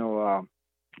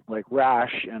 like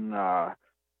Rash and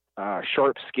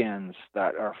Sharpskins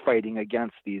that are fighting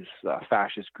against these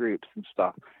fascist groups and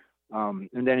stuff.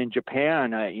 And then in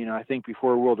Japan, I think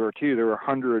before World War II, there were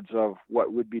hundreds of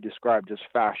what would be described as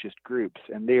fascist groups,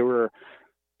 and they were,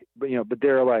 but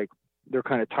they're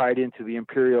kind of tied into the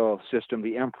imperial system,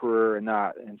 the emperor, and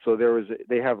that. And so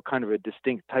they have kind of a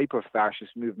distinct type of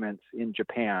fascist movements in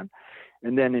Japan.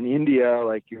 And then in India,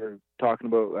 like you're talking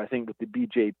about, I think with the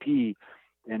BJP,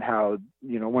 and how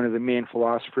one of the main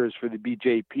philosophers for the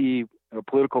BJP, a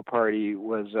political party,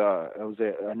 was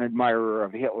an admirer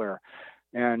of Hitler.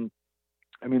 And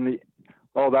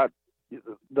that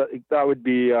would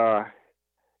be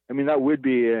that would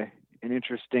be an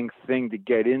interesting thing to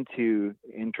get into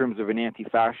in terms of an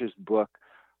anti-fascist book.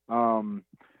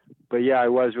 But yeah, I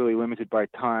was really limited by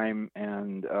time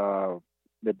and the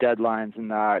deadlines and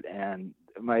that, and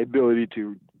my ability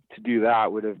to do that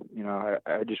would have,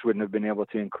 I just wouldn't have been able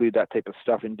to include that type of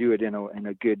stuff and do it in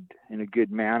a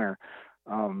good manner.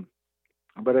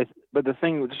 But the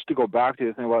thing, just to go back to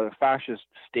the thing about the fascist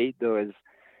state, though, is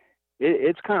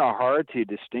it's kind of hard to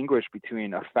distinguish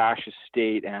between a fascist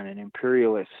state and an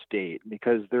imperialist state,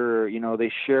 because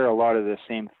they share a lot of the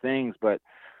same things. But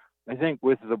I think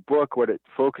with the book, what it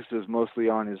focuses mostly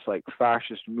on is like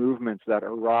fascist movements that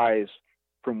arise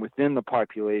from within the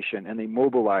population, and they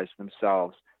mobilize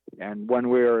themselves, and one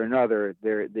way or another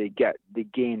they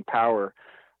gain power.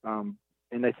 And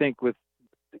I think with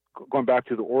going back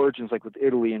to the origins, like with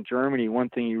Italy and Germany, one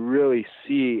thing you really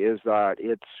see is that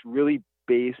it's really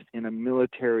based in a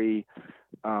military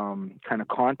kind of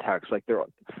context. Like the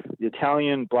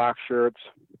Italian black shirts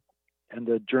and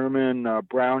the German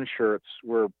brown shirts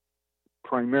were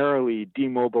primarily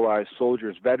demobilized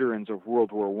soldiers, veterans of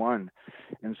World War I.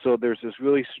 And so there's this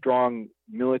really strong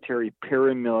military,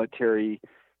 paramilitary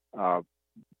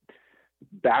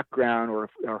background or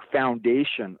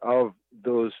foundation of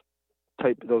those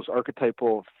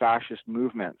archetypal fascist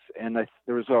movements. And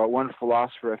there was one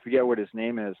philosopher, I forget what his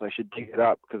name is, I should dig it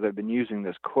up because I've been using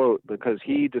this quote, because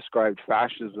he described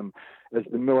fascism as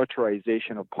the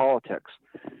militarization of politics.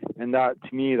 And that,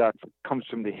 to me, that comes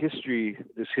from the history,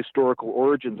 this historical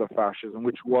origins of fascism,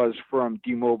 which was from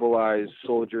demobilized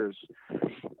soldiers,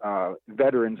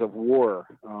 veterans of war,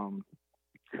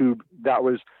 who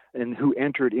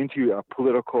entered into a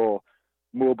political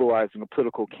mobilizing, a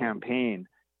political campaign,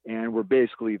 and were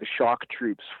basically the shock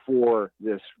troops for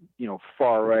this,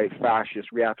 far right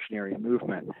fascist reactionary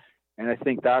movement. And I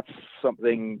think that's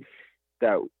something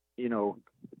that,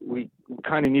 we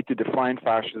kind of need to define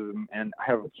fascism and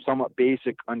have somewhat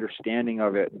basic understanding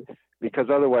of it, because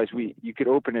otherwise you could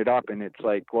open it up and it's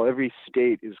like, well, every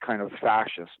state is kind of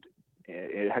fascist.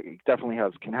 It definitely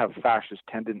can have fascist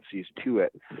tendencies to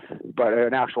it, but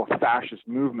an actual fascist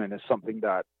movement is something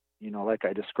that, like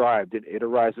I described, it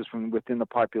arises from within the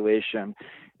population.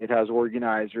 It has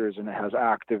organizers and it has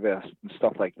activists and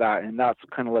stuff like that. And that's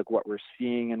kind of like what we're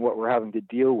seeing and what we're having to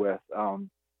deal with.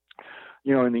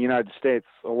 In the United States,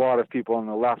 a lot of people on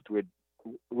the left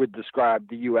would describe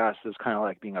the U.S. as kind of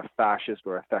like being a fascist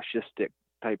or a fascistic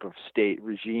type of state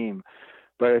regime.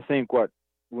 But I think what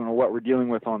we're dealing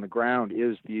with on the ground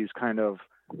is these kind of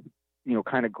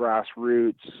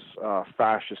grassroots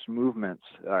fascist movements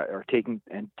are taking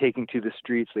to the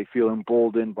streets. They feel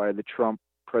emboldened by the Trump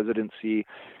presidency,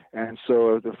 and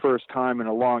so the first time in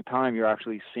a long time, you're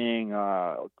actually seeing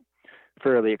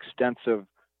fairly extensive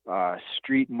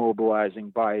street mobilizing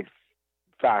by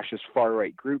fascist far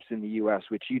right groups in the U.S.,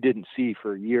 which you didn't see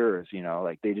for years.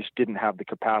 Like they just didn't have the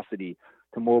capacity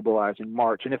to mobilize and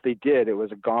march, and if they did, it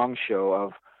was a gong show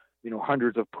of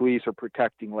hundreds of police are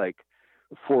protecting like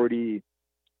 40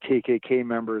 KKK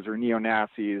members or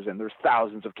neo-Nazis, and there's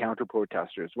thousands of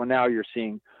counter-protesters. Well, now you're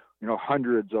seeing,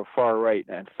 hundreds of far-right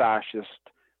and fascist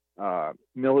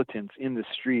militants in the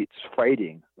streets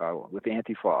fighting with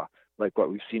Antifa, like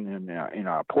what we've seen in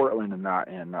Portland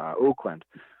and Oakland.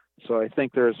 So I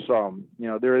think there is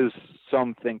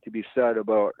something to be said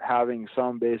about having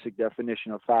some basic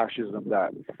definition of fascism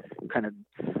that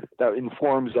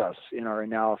informs us in our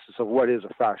analysis of what is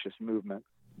a fascist movement.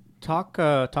 Talk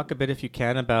a bit, if you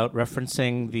can, about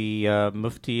referencing the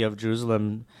Mufti of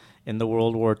Jerusalem in the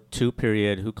World War II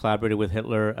period, who collaborated with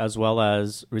Hitler, as well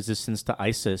as resistance to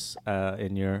ISIS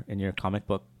in your comic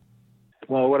book.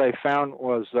 Well, what I found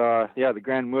was, the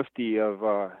Grand Mufti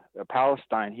of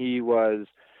Palestine. He was,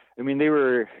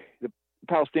 the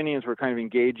Palestinians were kind of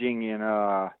engaging in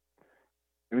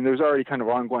there was already kind of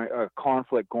ongoing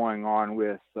conflict going on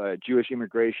with Jewish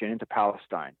immigration into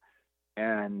Palestine,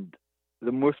 and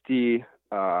the Mufti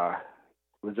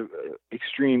was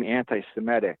extreme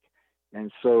anti-Semitic,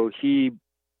 and so he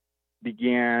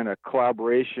began a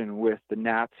collaboration with the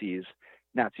Nazi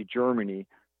Germany,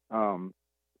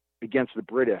 against the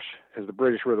British, because the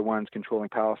British were the ones controlling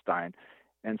Palestine.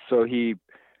 And so he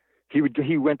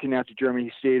went to Nazi Germany.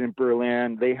 He stayed in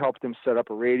Berlin. They helped him set up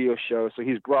a radio show. So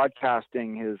he's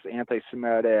broadcasting his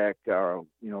anti-Semitic,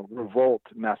 revolt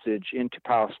message into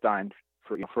Palestine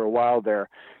for a while there.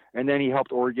 And then he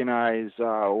helped organize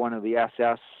one of the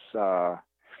SS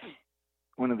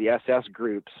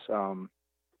groups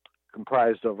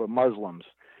comprised of Muslims.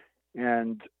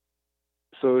 And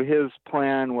so his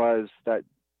plan was that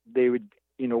they would,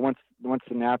 once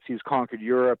the Nazis conquered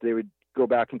Europe, they would go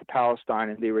back into Palestine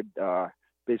and they would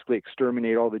basically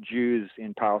exterminate all the Jews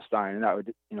in Palestine, and that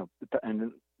would,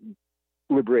 and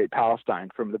liberate Palestine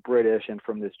from the British and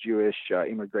from this Jewish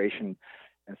immigration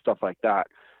and stuff like that.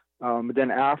 But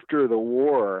then after the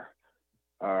war,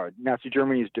 Nazi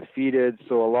Germany is defeated,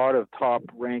 so a lot of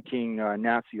top-ranking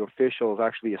Nazi officials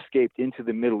actually escaped into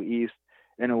the Middle East,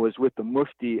 and it was with the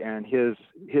Mufti and his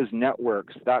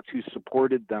networks, that's who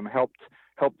supported them, helped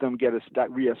them get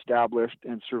reestablished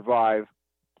and survive.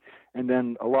 And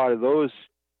then a lot of those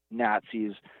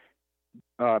Nazis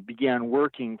began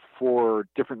working for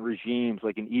different regimes,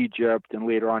 like in Egypt and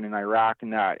later on in Iraq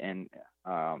and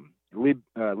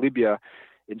Libya,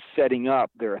 in setting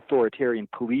up their authoritarian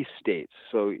police states.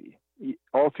 So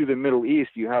all through the Middle East,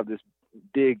 you have this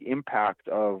big impact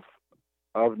of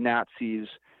Nazis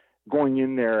going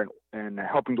in there and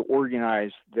helping to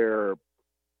organize their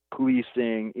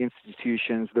policing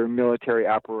institutions, their military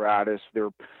apparatus, their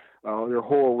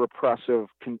whole repressive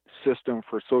system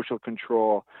for social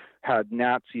control had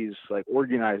Nazis like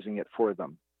organizing it for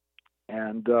them.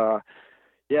 And that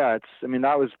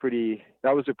was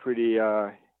a pretty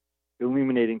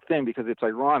illuminating thing, because it's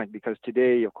ironic, because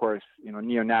today, of course,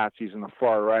 neo-Nazis and the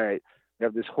far right, they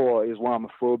have this whole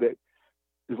Islamophobic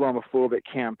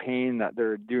campaign that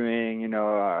they're doing,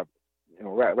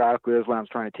 radical Islam's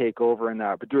trying to take over and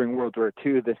that. But during World War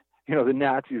II, the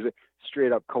Nazis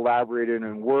straight up collaborated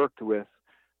and worked with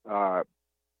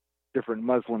different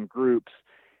Muslim groups.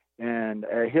 And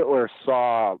Hitler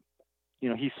saw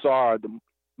the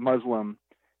Muslim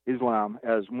Islam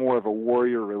as more of a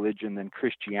warrior religion than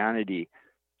Christianity.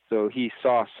 So he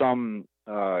saw some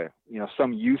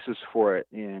uses for it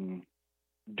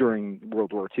during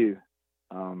World War II.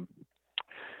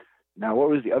 Now, what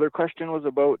was the other question? Was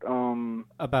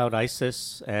about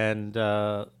ISIS and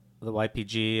the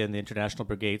YPG and the International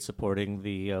Brigade supporting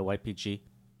the YPG.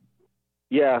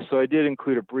 Yeah, so I did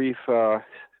include a brief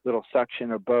little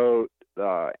section about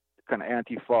kind of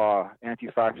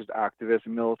anti-fascist activists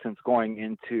and militants going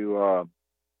into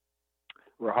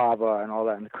Rojava and all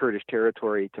that in the Kurdish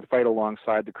territory to fight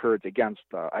alongside the Kurds against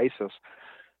ISIS.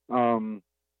 And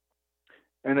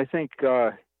I think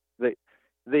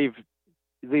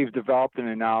they've developed an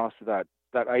analysis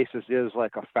that ISIS is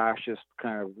like a fascist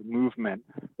kind of movement,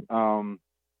 and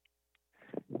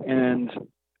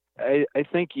I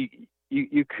think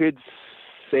you could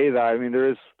say that. I mean, there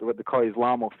is what they call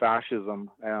Islamofascism,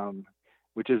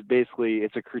 which is basically,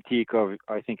 it's a critique of,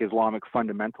 I think, Islamic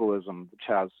fundamentalism, which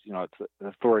has, it's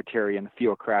authoritarian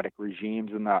theocratic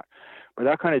regimes and that. But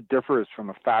that kind of differs from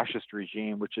a fascist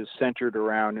regime, which is centered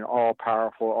around an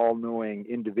all-powerful, all-knowing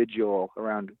individual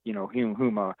around,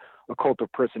 whom a cult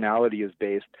of personality is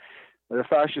based. But a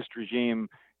fascist regime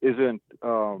isn't,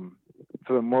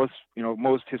 for the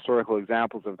most historical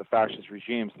examples of the fascist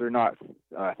regimes, they're not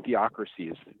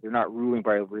theocracies. They're not ruling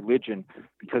by religion,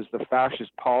 because the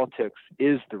fascist politics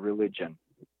is the religion.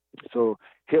 So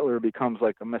Hitler becomes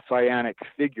like a messianic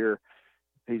figure.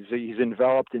 He's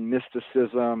enveloped in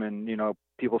mysticism, and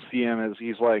people see him as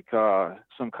he's like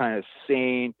some kind of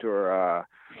saint or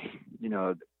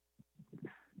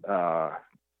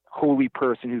holy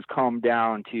person who's come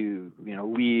down to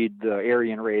lead the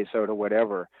Aryan race out or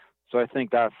whatever. So I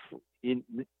think that's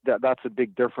a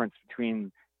big difference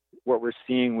between what we're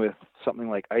seeing with something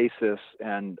like ISIS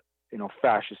and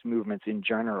fascist movements in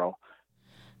general.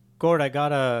 Gord, I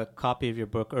got a copy of your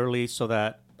book early so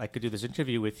that I could do this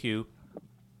interview with you,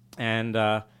 and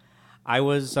I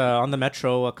was on the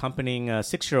metro accompanying a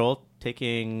 6-year-old,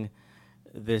 taking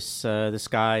this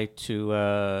guy to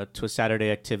a Saturday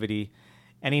activity,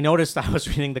 and he noticed I was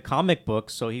reading the comic book.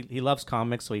 So he loves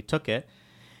comics, so he took it.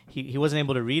 He wasn't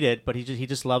able to read it, but he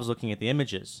just loves looking at the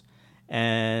images.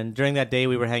 And during that day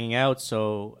we were hanging out,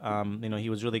 so he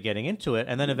was really getting into it.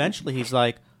 And then eventually he's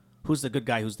like, "Who's the good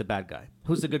guy? Who's the bad guy?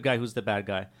 Who's the good guy? Who's the bad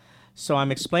guy?" So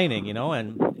I'm explaining,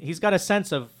 and he's got a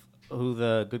sense of who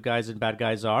the good guys and bad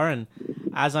guys are. And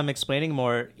as I'm explaining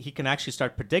more, he can actually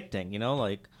start predicting,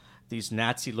 like these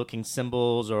Nazi-looking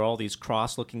symbols or all these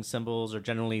cross-looking symbols are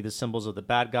generally the symbols of the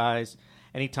bad guys.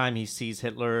 Anytime he sees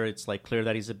Hitler, it's like clear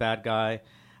that he's a bad guy.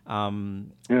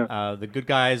 The good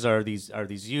guys are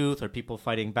these youth or people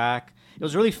fighting back. It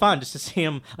was really fun just to see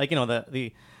him, like,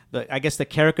 the I guess the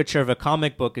caricature of a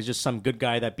comic book is just some good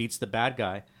guy that beats the bad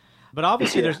guy. But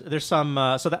obviously there's some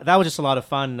so that was just a lot of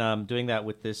fun doing that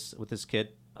with this kid.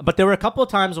 But there were a couple of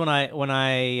times when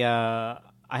I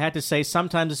had to say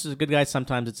sometimes this is a good guy,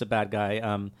 sometimes it's a bad guy.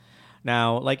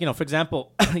 Now, like, for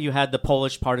example, you had the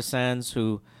Polish partisans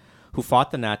who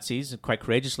fought the Nazis quite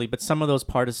courageously, but some of those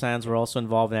partisans were also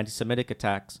involved in anti-Semitic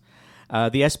attacks.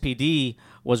 The SPD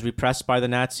was repressed by the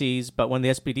Nazis, but when the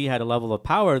SPD had a level of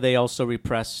power, they also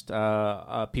repressed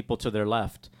people to their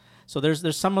left. So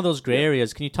there's some of those gray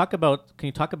areas. Can you talk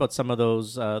about some of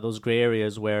those gray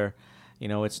areas where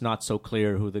it's not so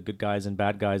clear who the good guys and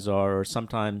bad guys are, or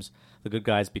sometimes the good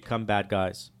guys become bad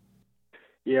guys?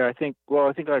 Yeah, I think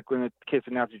like in the case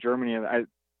of Nazi Germany, I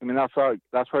mean that's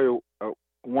probably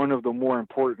one of the more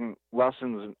important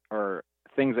lessons or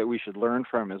things that we should learn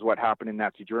from is what happened in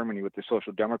Nazi Germany with the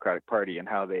Social Democratic Party and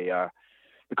how they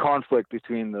conflict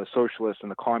between the socialists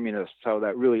and the communists, how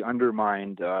that really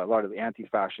undermined a lot of the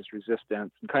anti-fascist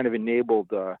resistance and kind of enabled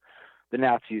the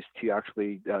Nazis to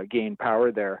actually gain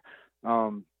power there.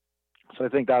 So I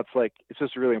think that's it's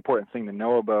just a really important thing to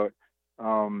know about.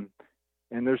 And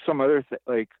there's some other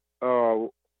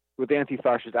with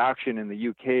anti-fascist action in the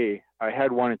UK, I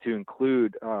had wanted to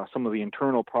include some of the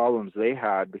internal problems they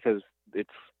had, because it's,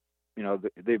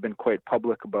 they've been quite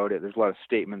public about it. There's a lot of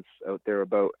statements out there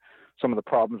about some of the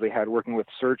problems they had working with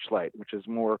Searchlight, which is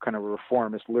more kind of a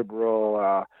reformist,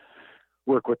 liberal,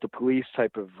 work with the police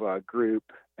type of group,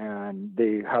 and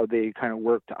how they kind of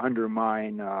work to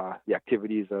undermine the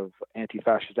activities of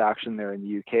anti-fascist action there in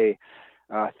the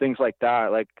UK. Things like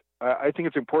that. I think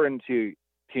it's important to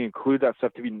include that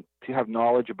stuff, to have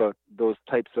knowledge about those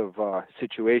types of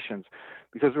situations,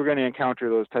 because we're going to encounter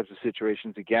those types of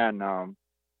situations again.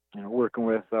 Working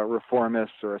with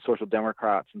reformists or social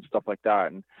democrats and stuff like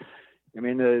that. And I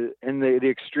mean, the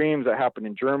extremes that happened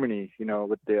in Germany,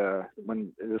 with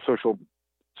when the social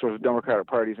democratic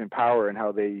party's in power, and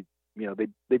how they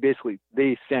basically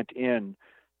sent in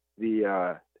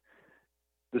the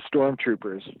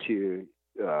stormtroopers to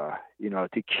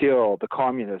kill the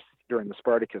communists during the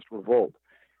Spartacist revolt,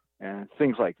 and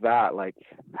things like that, like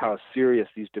how serious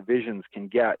these divisions can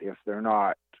get if they're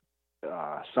not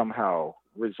somehow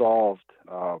resolved,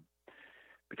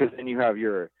 because then you have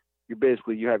your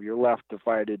left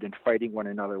divided and fighting one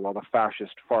another, while the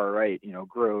fascist far right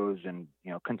grows and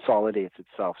consolidates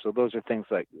itself. So those are things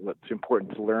what's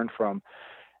important to learn from.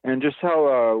 And just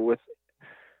how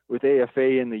with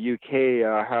AFA in the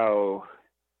UK,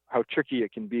 how tricky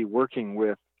it can be working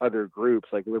with other groups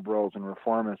like liberals and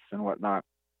reformists and whatnot.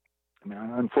 I mean,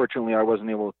 unfortunately, I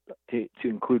wasn't able to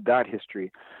include that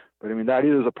history, but I mean, that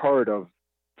is a part of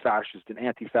fascist and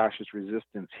anti-fascist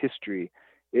resistance history,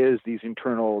 is these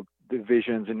internal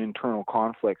divisions and internal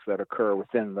conflicts that occur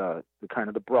within the kind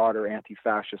of the broader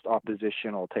anti-fascist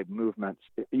oppositional type movements.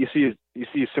 You see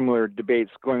similar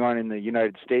debates going on in the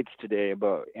United States today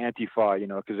about Antifa,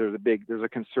 because there's a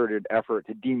concerted effort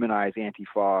to demonize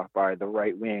Antifa by the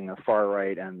right wing, the far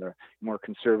right, and the more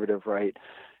conservative right,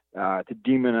 to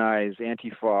demonize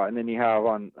Antifa. And then you have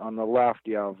on the left,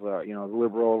 you have the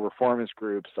liberal reformist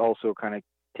groups also kind of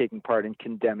taking part in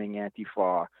condemning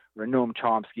Antifa, or Noam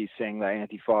Chomsky saying that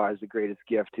Antifa is the greatest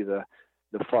gift to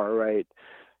the far right.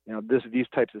 These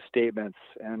types of statements.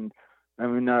 And I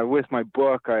mean, with my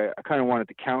book, I kind of wanted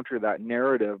to counter that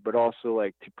narrative, but also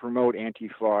to promote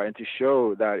Antifa and to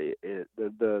show that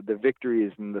the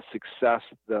victories and the success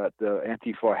that the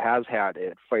Antifa has had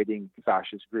at fighting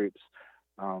fascist groups,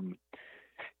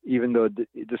 even though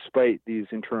despite these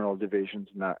internal divisions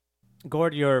and that.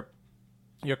 Gord, your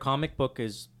comic book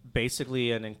is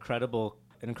basically an incredible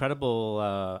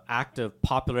act of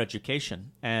popular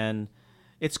education. And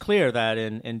it's clear that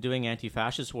in doing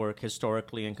anti-fascist work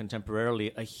historically and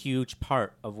contemporarily, a huge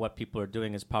part of what people are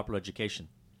doing is popular education.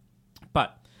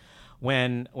 But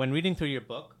when reading through your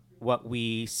book, what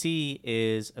we see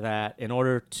is that in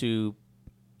order to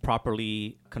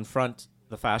properly confront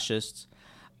the fascists,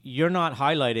 you're not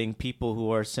highlighting people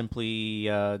who are simply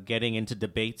getting into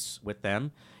debates with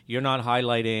them. You're not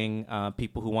highlighting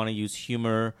people who want to use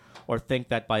humor or think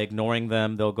that by ignoring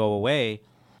them they'll go away.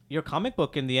 Your comic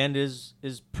book, in the end, is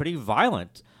pretty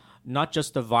violent. Not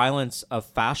just the violence of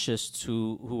fascists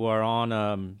who are on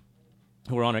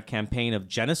a campaign of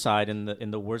genocide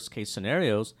in the worst case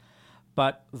scenarios,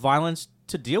 but violence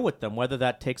to deal with them, whether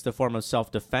that takes the form of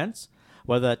self-defense,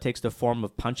 whether that takes the form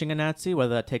of punching a Nazi,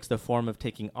 whether that takes the form of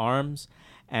taking arms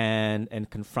and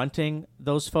confronting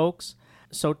those folks.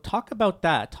 So talk about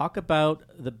that. Talk about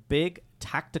the big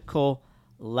tactical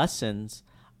lessons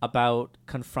about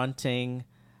confronting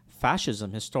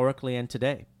fascism historically and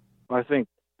today. I think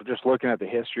just looking at the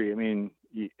history, I mean,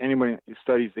 anyone who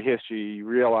studies the history, you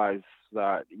realize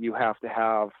that you have to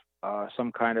have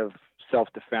some kind of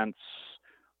self-defense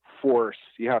force.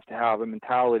 You have to have a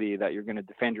mentality that you're going to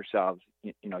defend yourselves,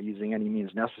 using any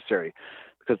means necessary,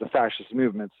 because the fascist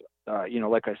movements,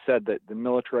 like I said, that the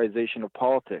militarization of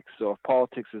politics. So if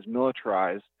politics is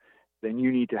militarized, then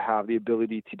you need to have the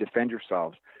ability to defend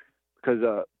yourselves, because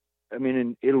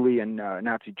in Italy and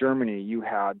Nazi Germany, you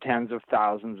had tens of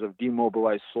thousands of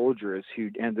demobilized soldiers who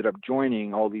ended up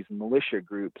joining all these militia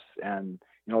groups, and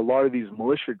a lot of these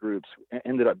militia groups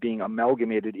ended up being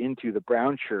amalgamated into the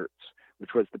Brown Shirts,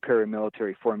 which was the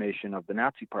paramilitary formation of the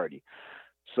Nazi Party.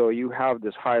 So you have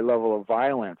this high level of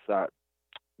violence that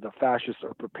the fascists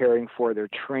are preparing for. They're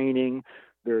training,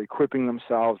 they're equipping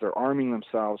themselves, they're arming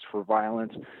themselves for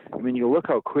violence. I mean, you look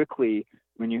how quickly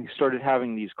when you started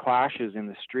having these clashes in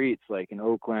the streets, like in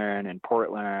Oakland and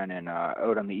Portland and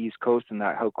out on the East Coast, and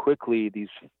that how quickly these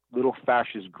little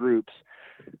fascist groups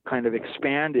kind of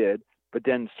expanded, but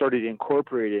then started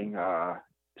incorporating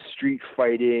street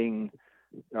fighting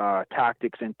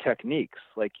tactics and techniques.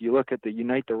 Like you look at the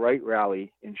Unite the Right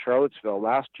rally in Charlottesville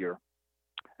last year,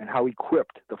 and how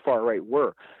equipped the far right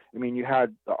were. I mean, you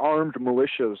had the armed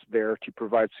militias there to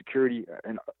provide security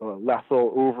and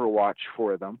lethal overwatch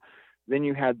for them. Then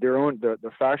you had their own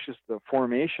the fascist the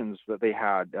formations that they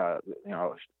had. A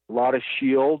lot of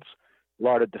shields, a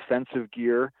lot of defensive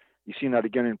gear. You've seen that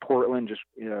again in Portland, just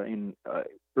in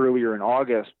earlier in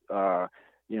August.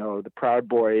 The Proud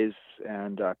Boys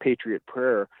and Patriot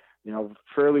Prayer.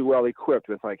 Fairly well equipped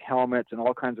with like helmets and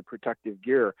all kinds of protective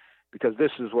gear, because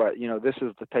this is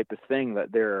the type of thing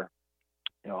that they're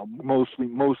mostly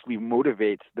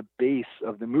motivates the base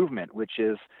of the movement, which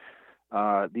is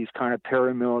these kind of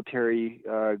paramilitary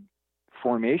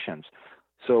formations.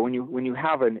 So when you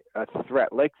have a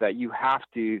threat like that, you have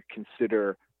to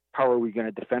consider, how are we going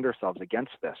to defend ourselves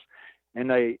against this?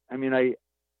 And I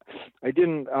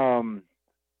didn't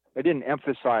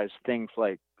emphasize things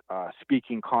like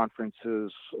speaking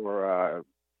conferences or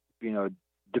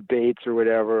debates or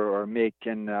whatever, or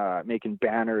making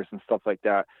banners and stuff like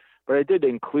that. But I did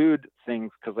include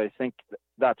things because I think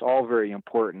that's all very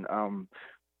important.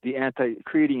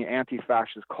 Creating an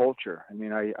anti-fascist culture. I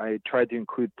mean, I tried to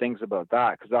include things about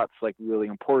that because that's like really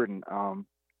important.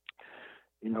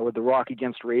 With the Rock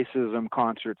Against Racism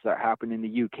concerts that happen in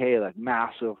the UK, like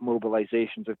massive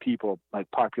mobilizations of people, like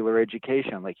popular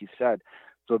education, like you said.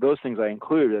 So those things I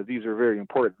included. These are very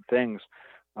important things.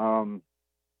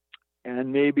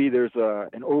 And maybe there's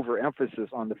an overemphasis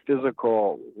on the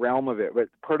physical realm of it. But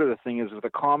part of the thing is with a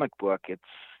comic book,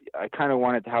 I kind of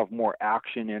wanted to have more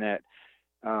action in it.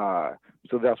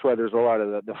 So that's why there's a lot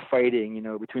of the fighting,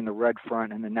 between the Red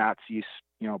Front and the Nazis,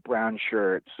 brown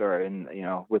shirts, or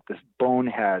with the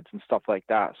boneheads and stuff like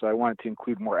that. So I wanted to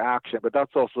include more action, but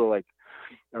that's also like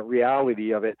a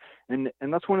reality of it. And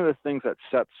that's one of the things that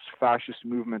sets fascist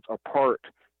movements apart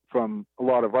from a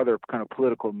lot of other kind of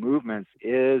political movements,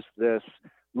 is this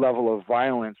level of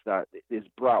violence that is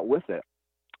brought with it.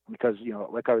 Because,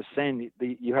 like I was saying,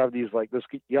 you have these like this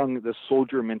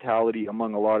soldier mentality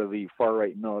among a lot of the far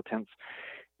right militants.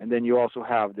 And then you also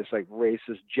have this like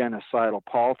racist genocidal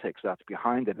politics that's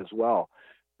behind it as well.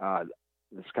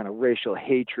 This kind of racial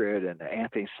hatred and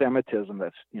anti-Semitism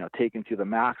that's, taken to the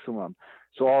maximum.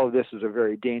 So all of this is a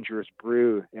very dangerous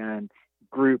brew, and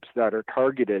groups that are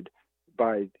targeted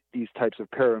by these types of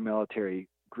paramilitary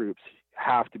groups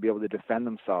have to be able to defend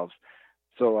themselves.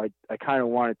 So I kind of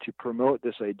wanted to promote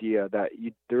this idea that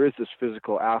there is this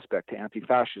physical aspect to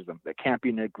anti-fascism that can't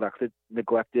be neglected,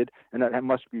 and that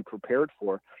must be prepared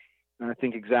for. And I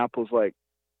think examples like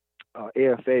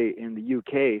AFA in the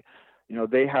UK,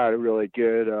 they had a really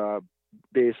good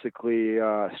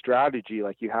strategy.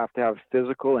 Like, you have to have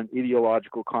physical and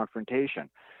ideological confrontation.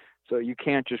 So you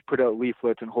can't just put out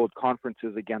leaflets and hold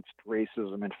conferences against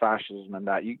racism and fascism and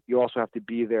that. You also have to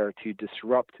be there to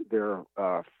disrupt their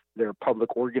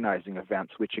public organizing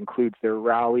events, which includes their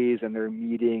rallies and their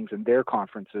meetings and their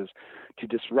conferences. To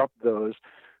disrupt those,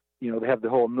 they have the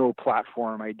whole no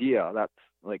platform idea. That's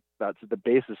the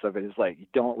basis of it, is like, you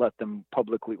don't let them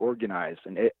publicly organize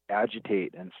and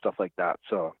agitate and stuff like that.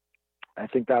 So I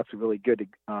think that's a really good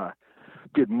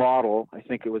model. I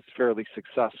think it was fairly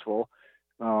successful.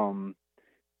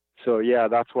 So yeah,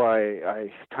 that's why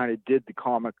I kind of did the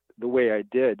comic the way I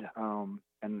did, and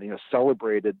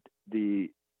celebrated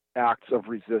the acts of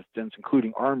resistance,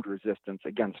 including armed resistance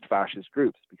against fascist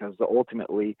groups, because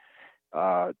ultimately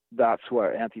that's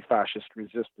what anti-fascist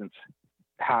resistance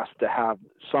has to have,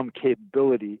 some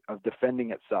capability of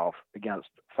defending itself against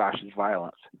fascist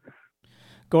violence.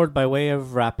 Gord, by way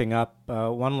of wrapping up,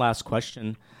 one last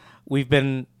question. You've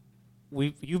been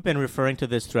referring to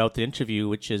this throughout the interview,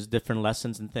 which is different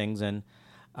lessons and things, and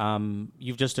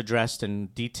you've just addressed in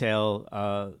detail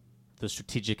the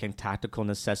strategic and tactical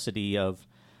necessity of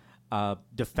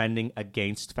defending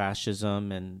against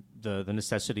fascism, and the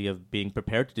necessity of being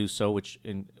prepared to do so, which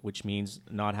means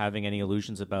not having any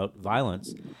illusions about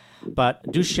violence.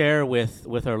 But do share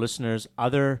with our listeners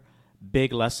other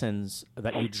big lessons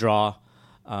that you draw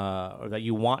or that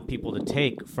you want people to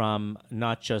take from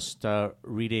not just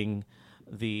reading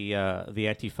the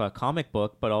Antifa comic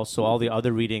book, but also all the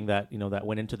other reading that that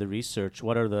went into the research.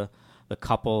 What are the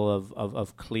couple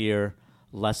of clear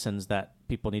lessons that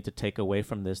people need to take away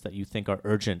from this that you think are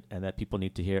urgent and that people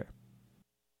need to hear?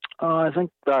 I think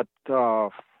that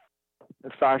the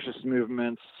fascist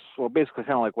movements, well, basically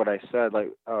kind of like what I said, like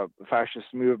fascist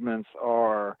movements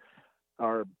are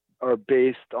are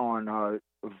based on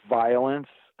violence.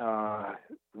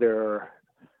 They're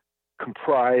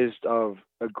comprised of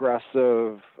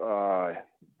aggressive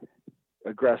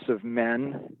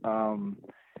men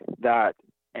that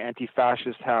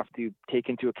anti-fascists have to take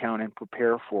into account and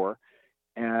prepare for,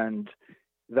 and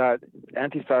that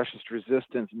anti-fascist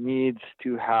resistance needs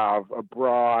to have a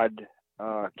broad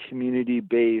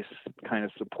community-based kind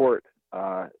of support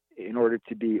in order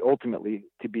to be ultimately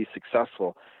to be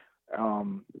successful.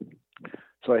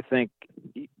 So I think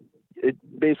it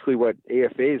basically what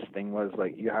AFA's thing was,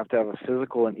 like, you have to have a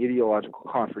physical and ideological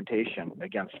confrontation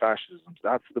against fascism.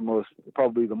 That's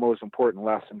probably the most important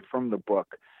lesson from the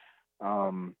book.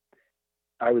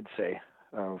 I would say,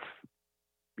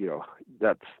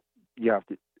 that's, you have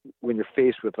to, when you're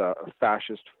faced with a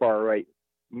fascist far right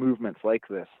movements like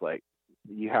this, like,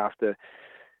 you have to,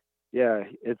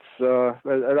 it's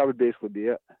that would basically be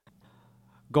it.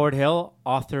 Gord Hill,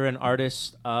 author and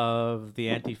artist of the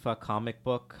Antifa comic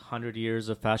book, 100 Years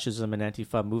of Fascism and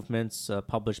Antifa Movements,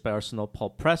 published by Arsenal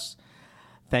Pulp Press.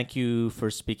 Thank you for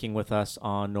speaking with us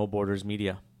on No Borders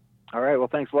Media. All right. Well,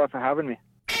 thanks a lot for having me.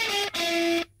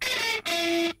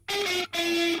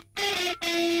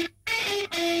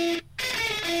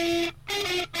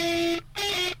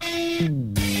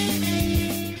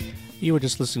 You were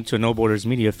just listening to a No Borders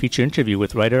Media feature interview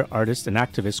with writer, artist, and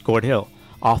activist Gord Hill,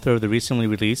 author of the recently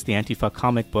released The Antifa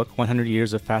comic book, 100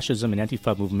 Years of Fascism and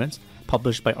Antifa Movements,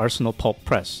 published by Arsenal Pulp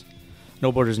Press.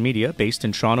 No Borders Media, based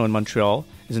in Toronto and Montreal,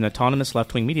 is an autonomous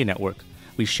left-wing media network.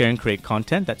 We share and create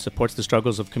content that supports the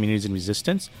struggles of communities in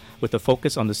resistance, with a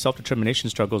focus on the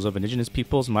self-determination struggles of Indigenous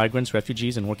peoples, migrants,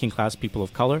 refugees, and working-class people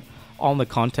of color, all in the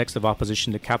context of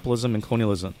opposition to capitalism and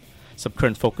colonialism. Some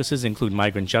current focuses include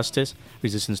migrant justice,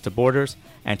 resistance to borders,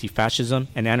 anti-fascism,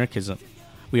 and anarchism.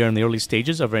 We are in the early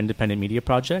stages of our independent media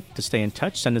project. To stay in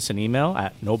touch, send us an email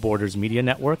at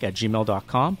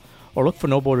nobordersmedianetwork@gmail.com or look for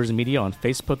No Borders Media on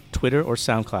Facebook, Twitter, or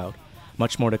SoundCloud.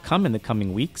 Much more to come in the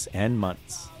coming weeks and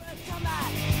months.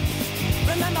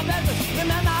 Remember business,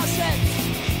 remember our shit.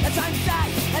 The time's sad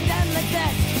and then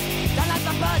legit. Don't let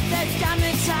the bird say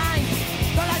coming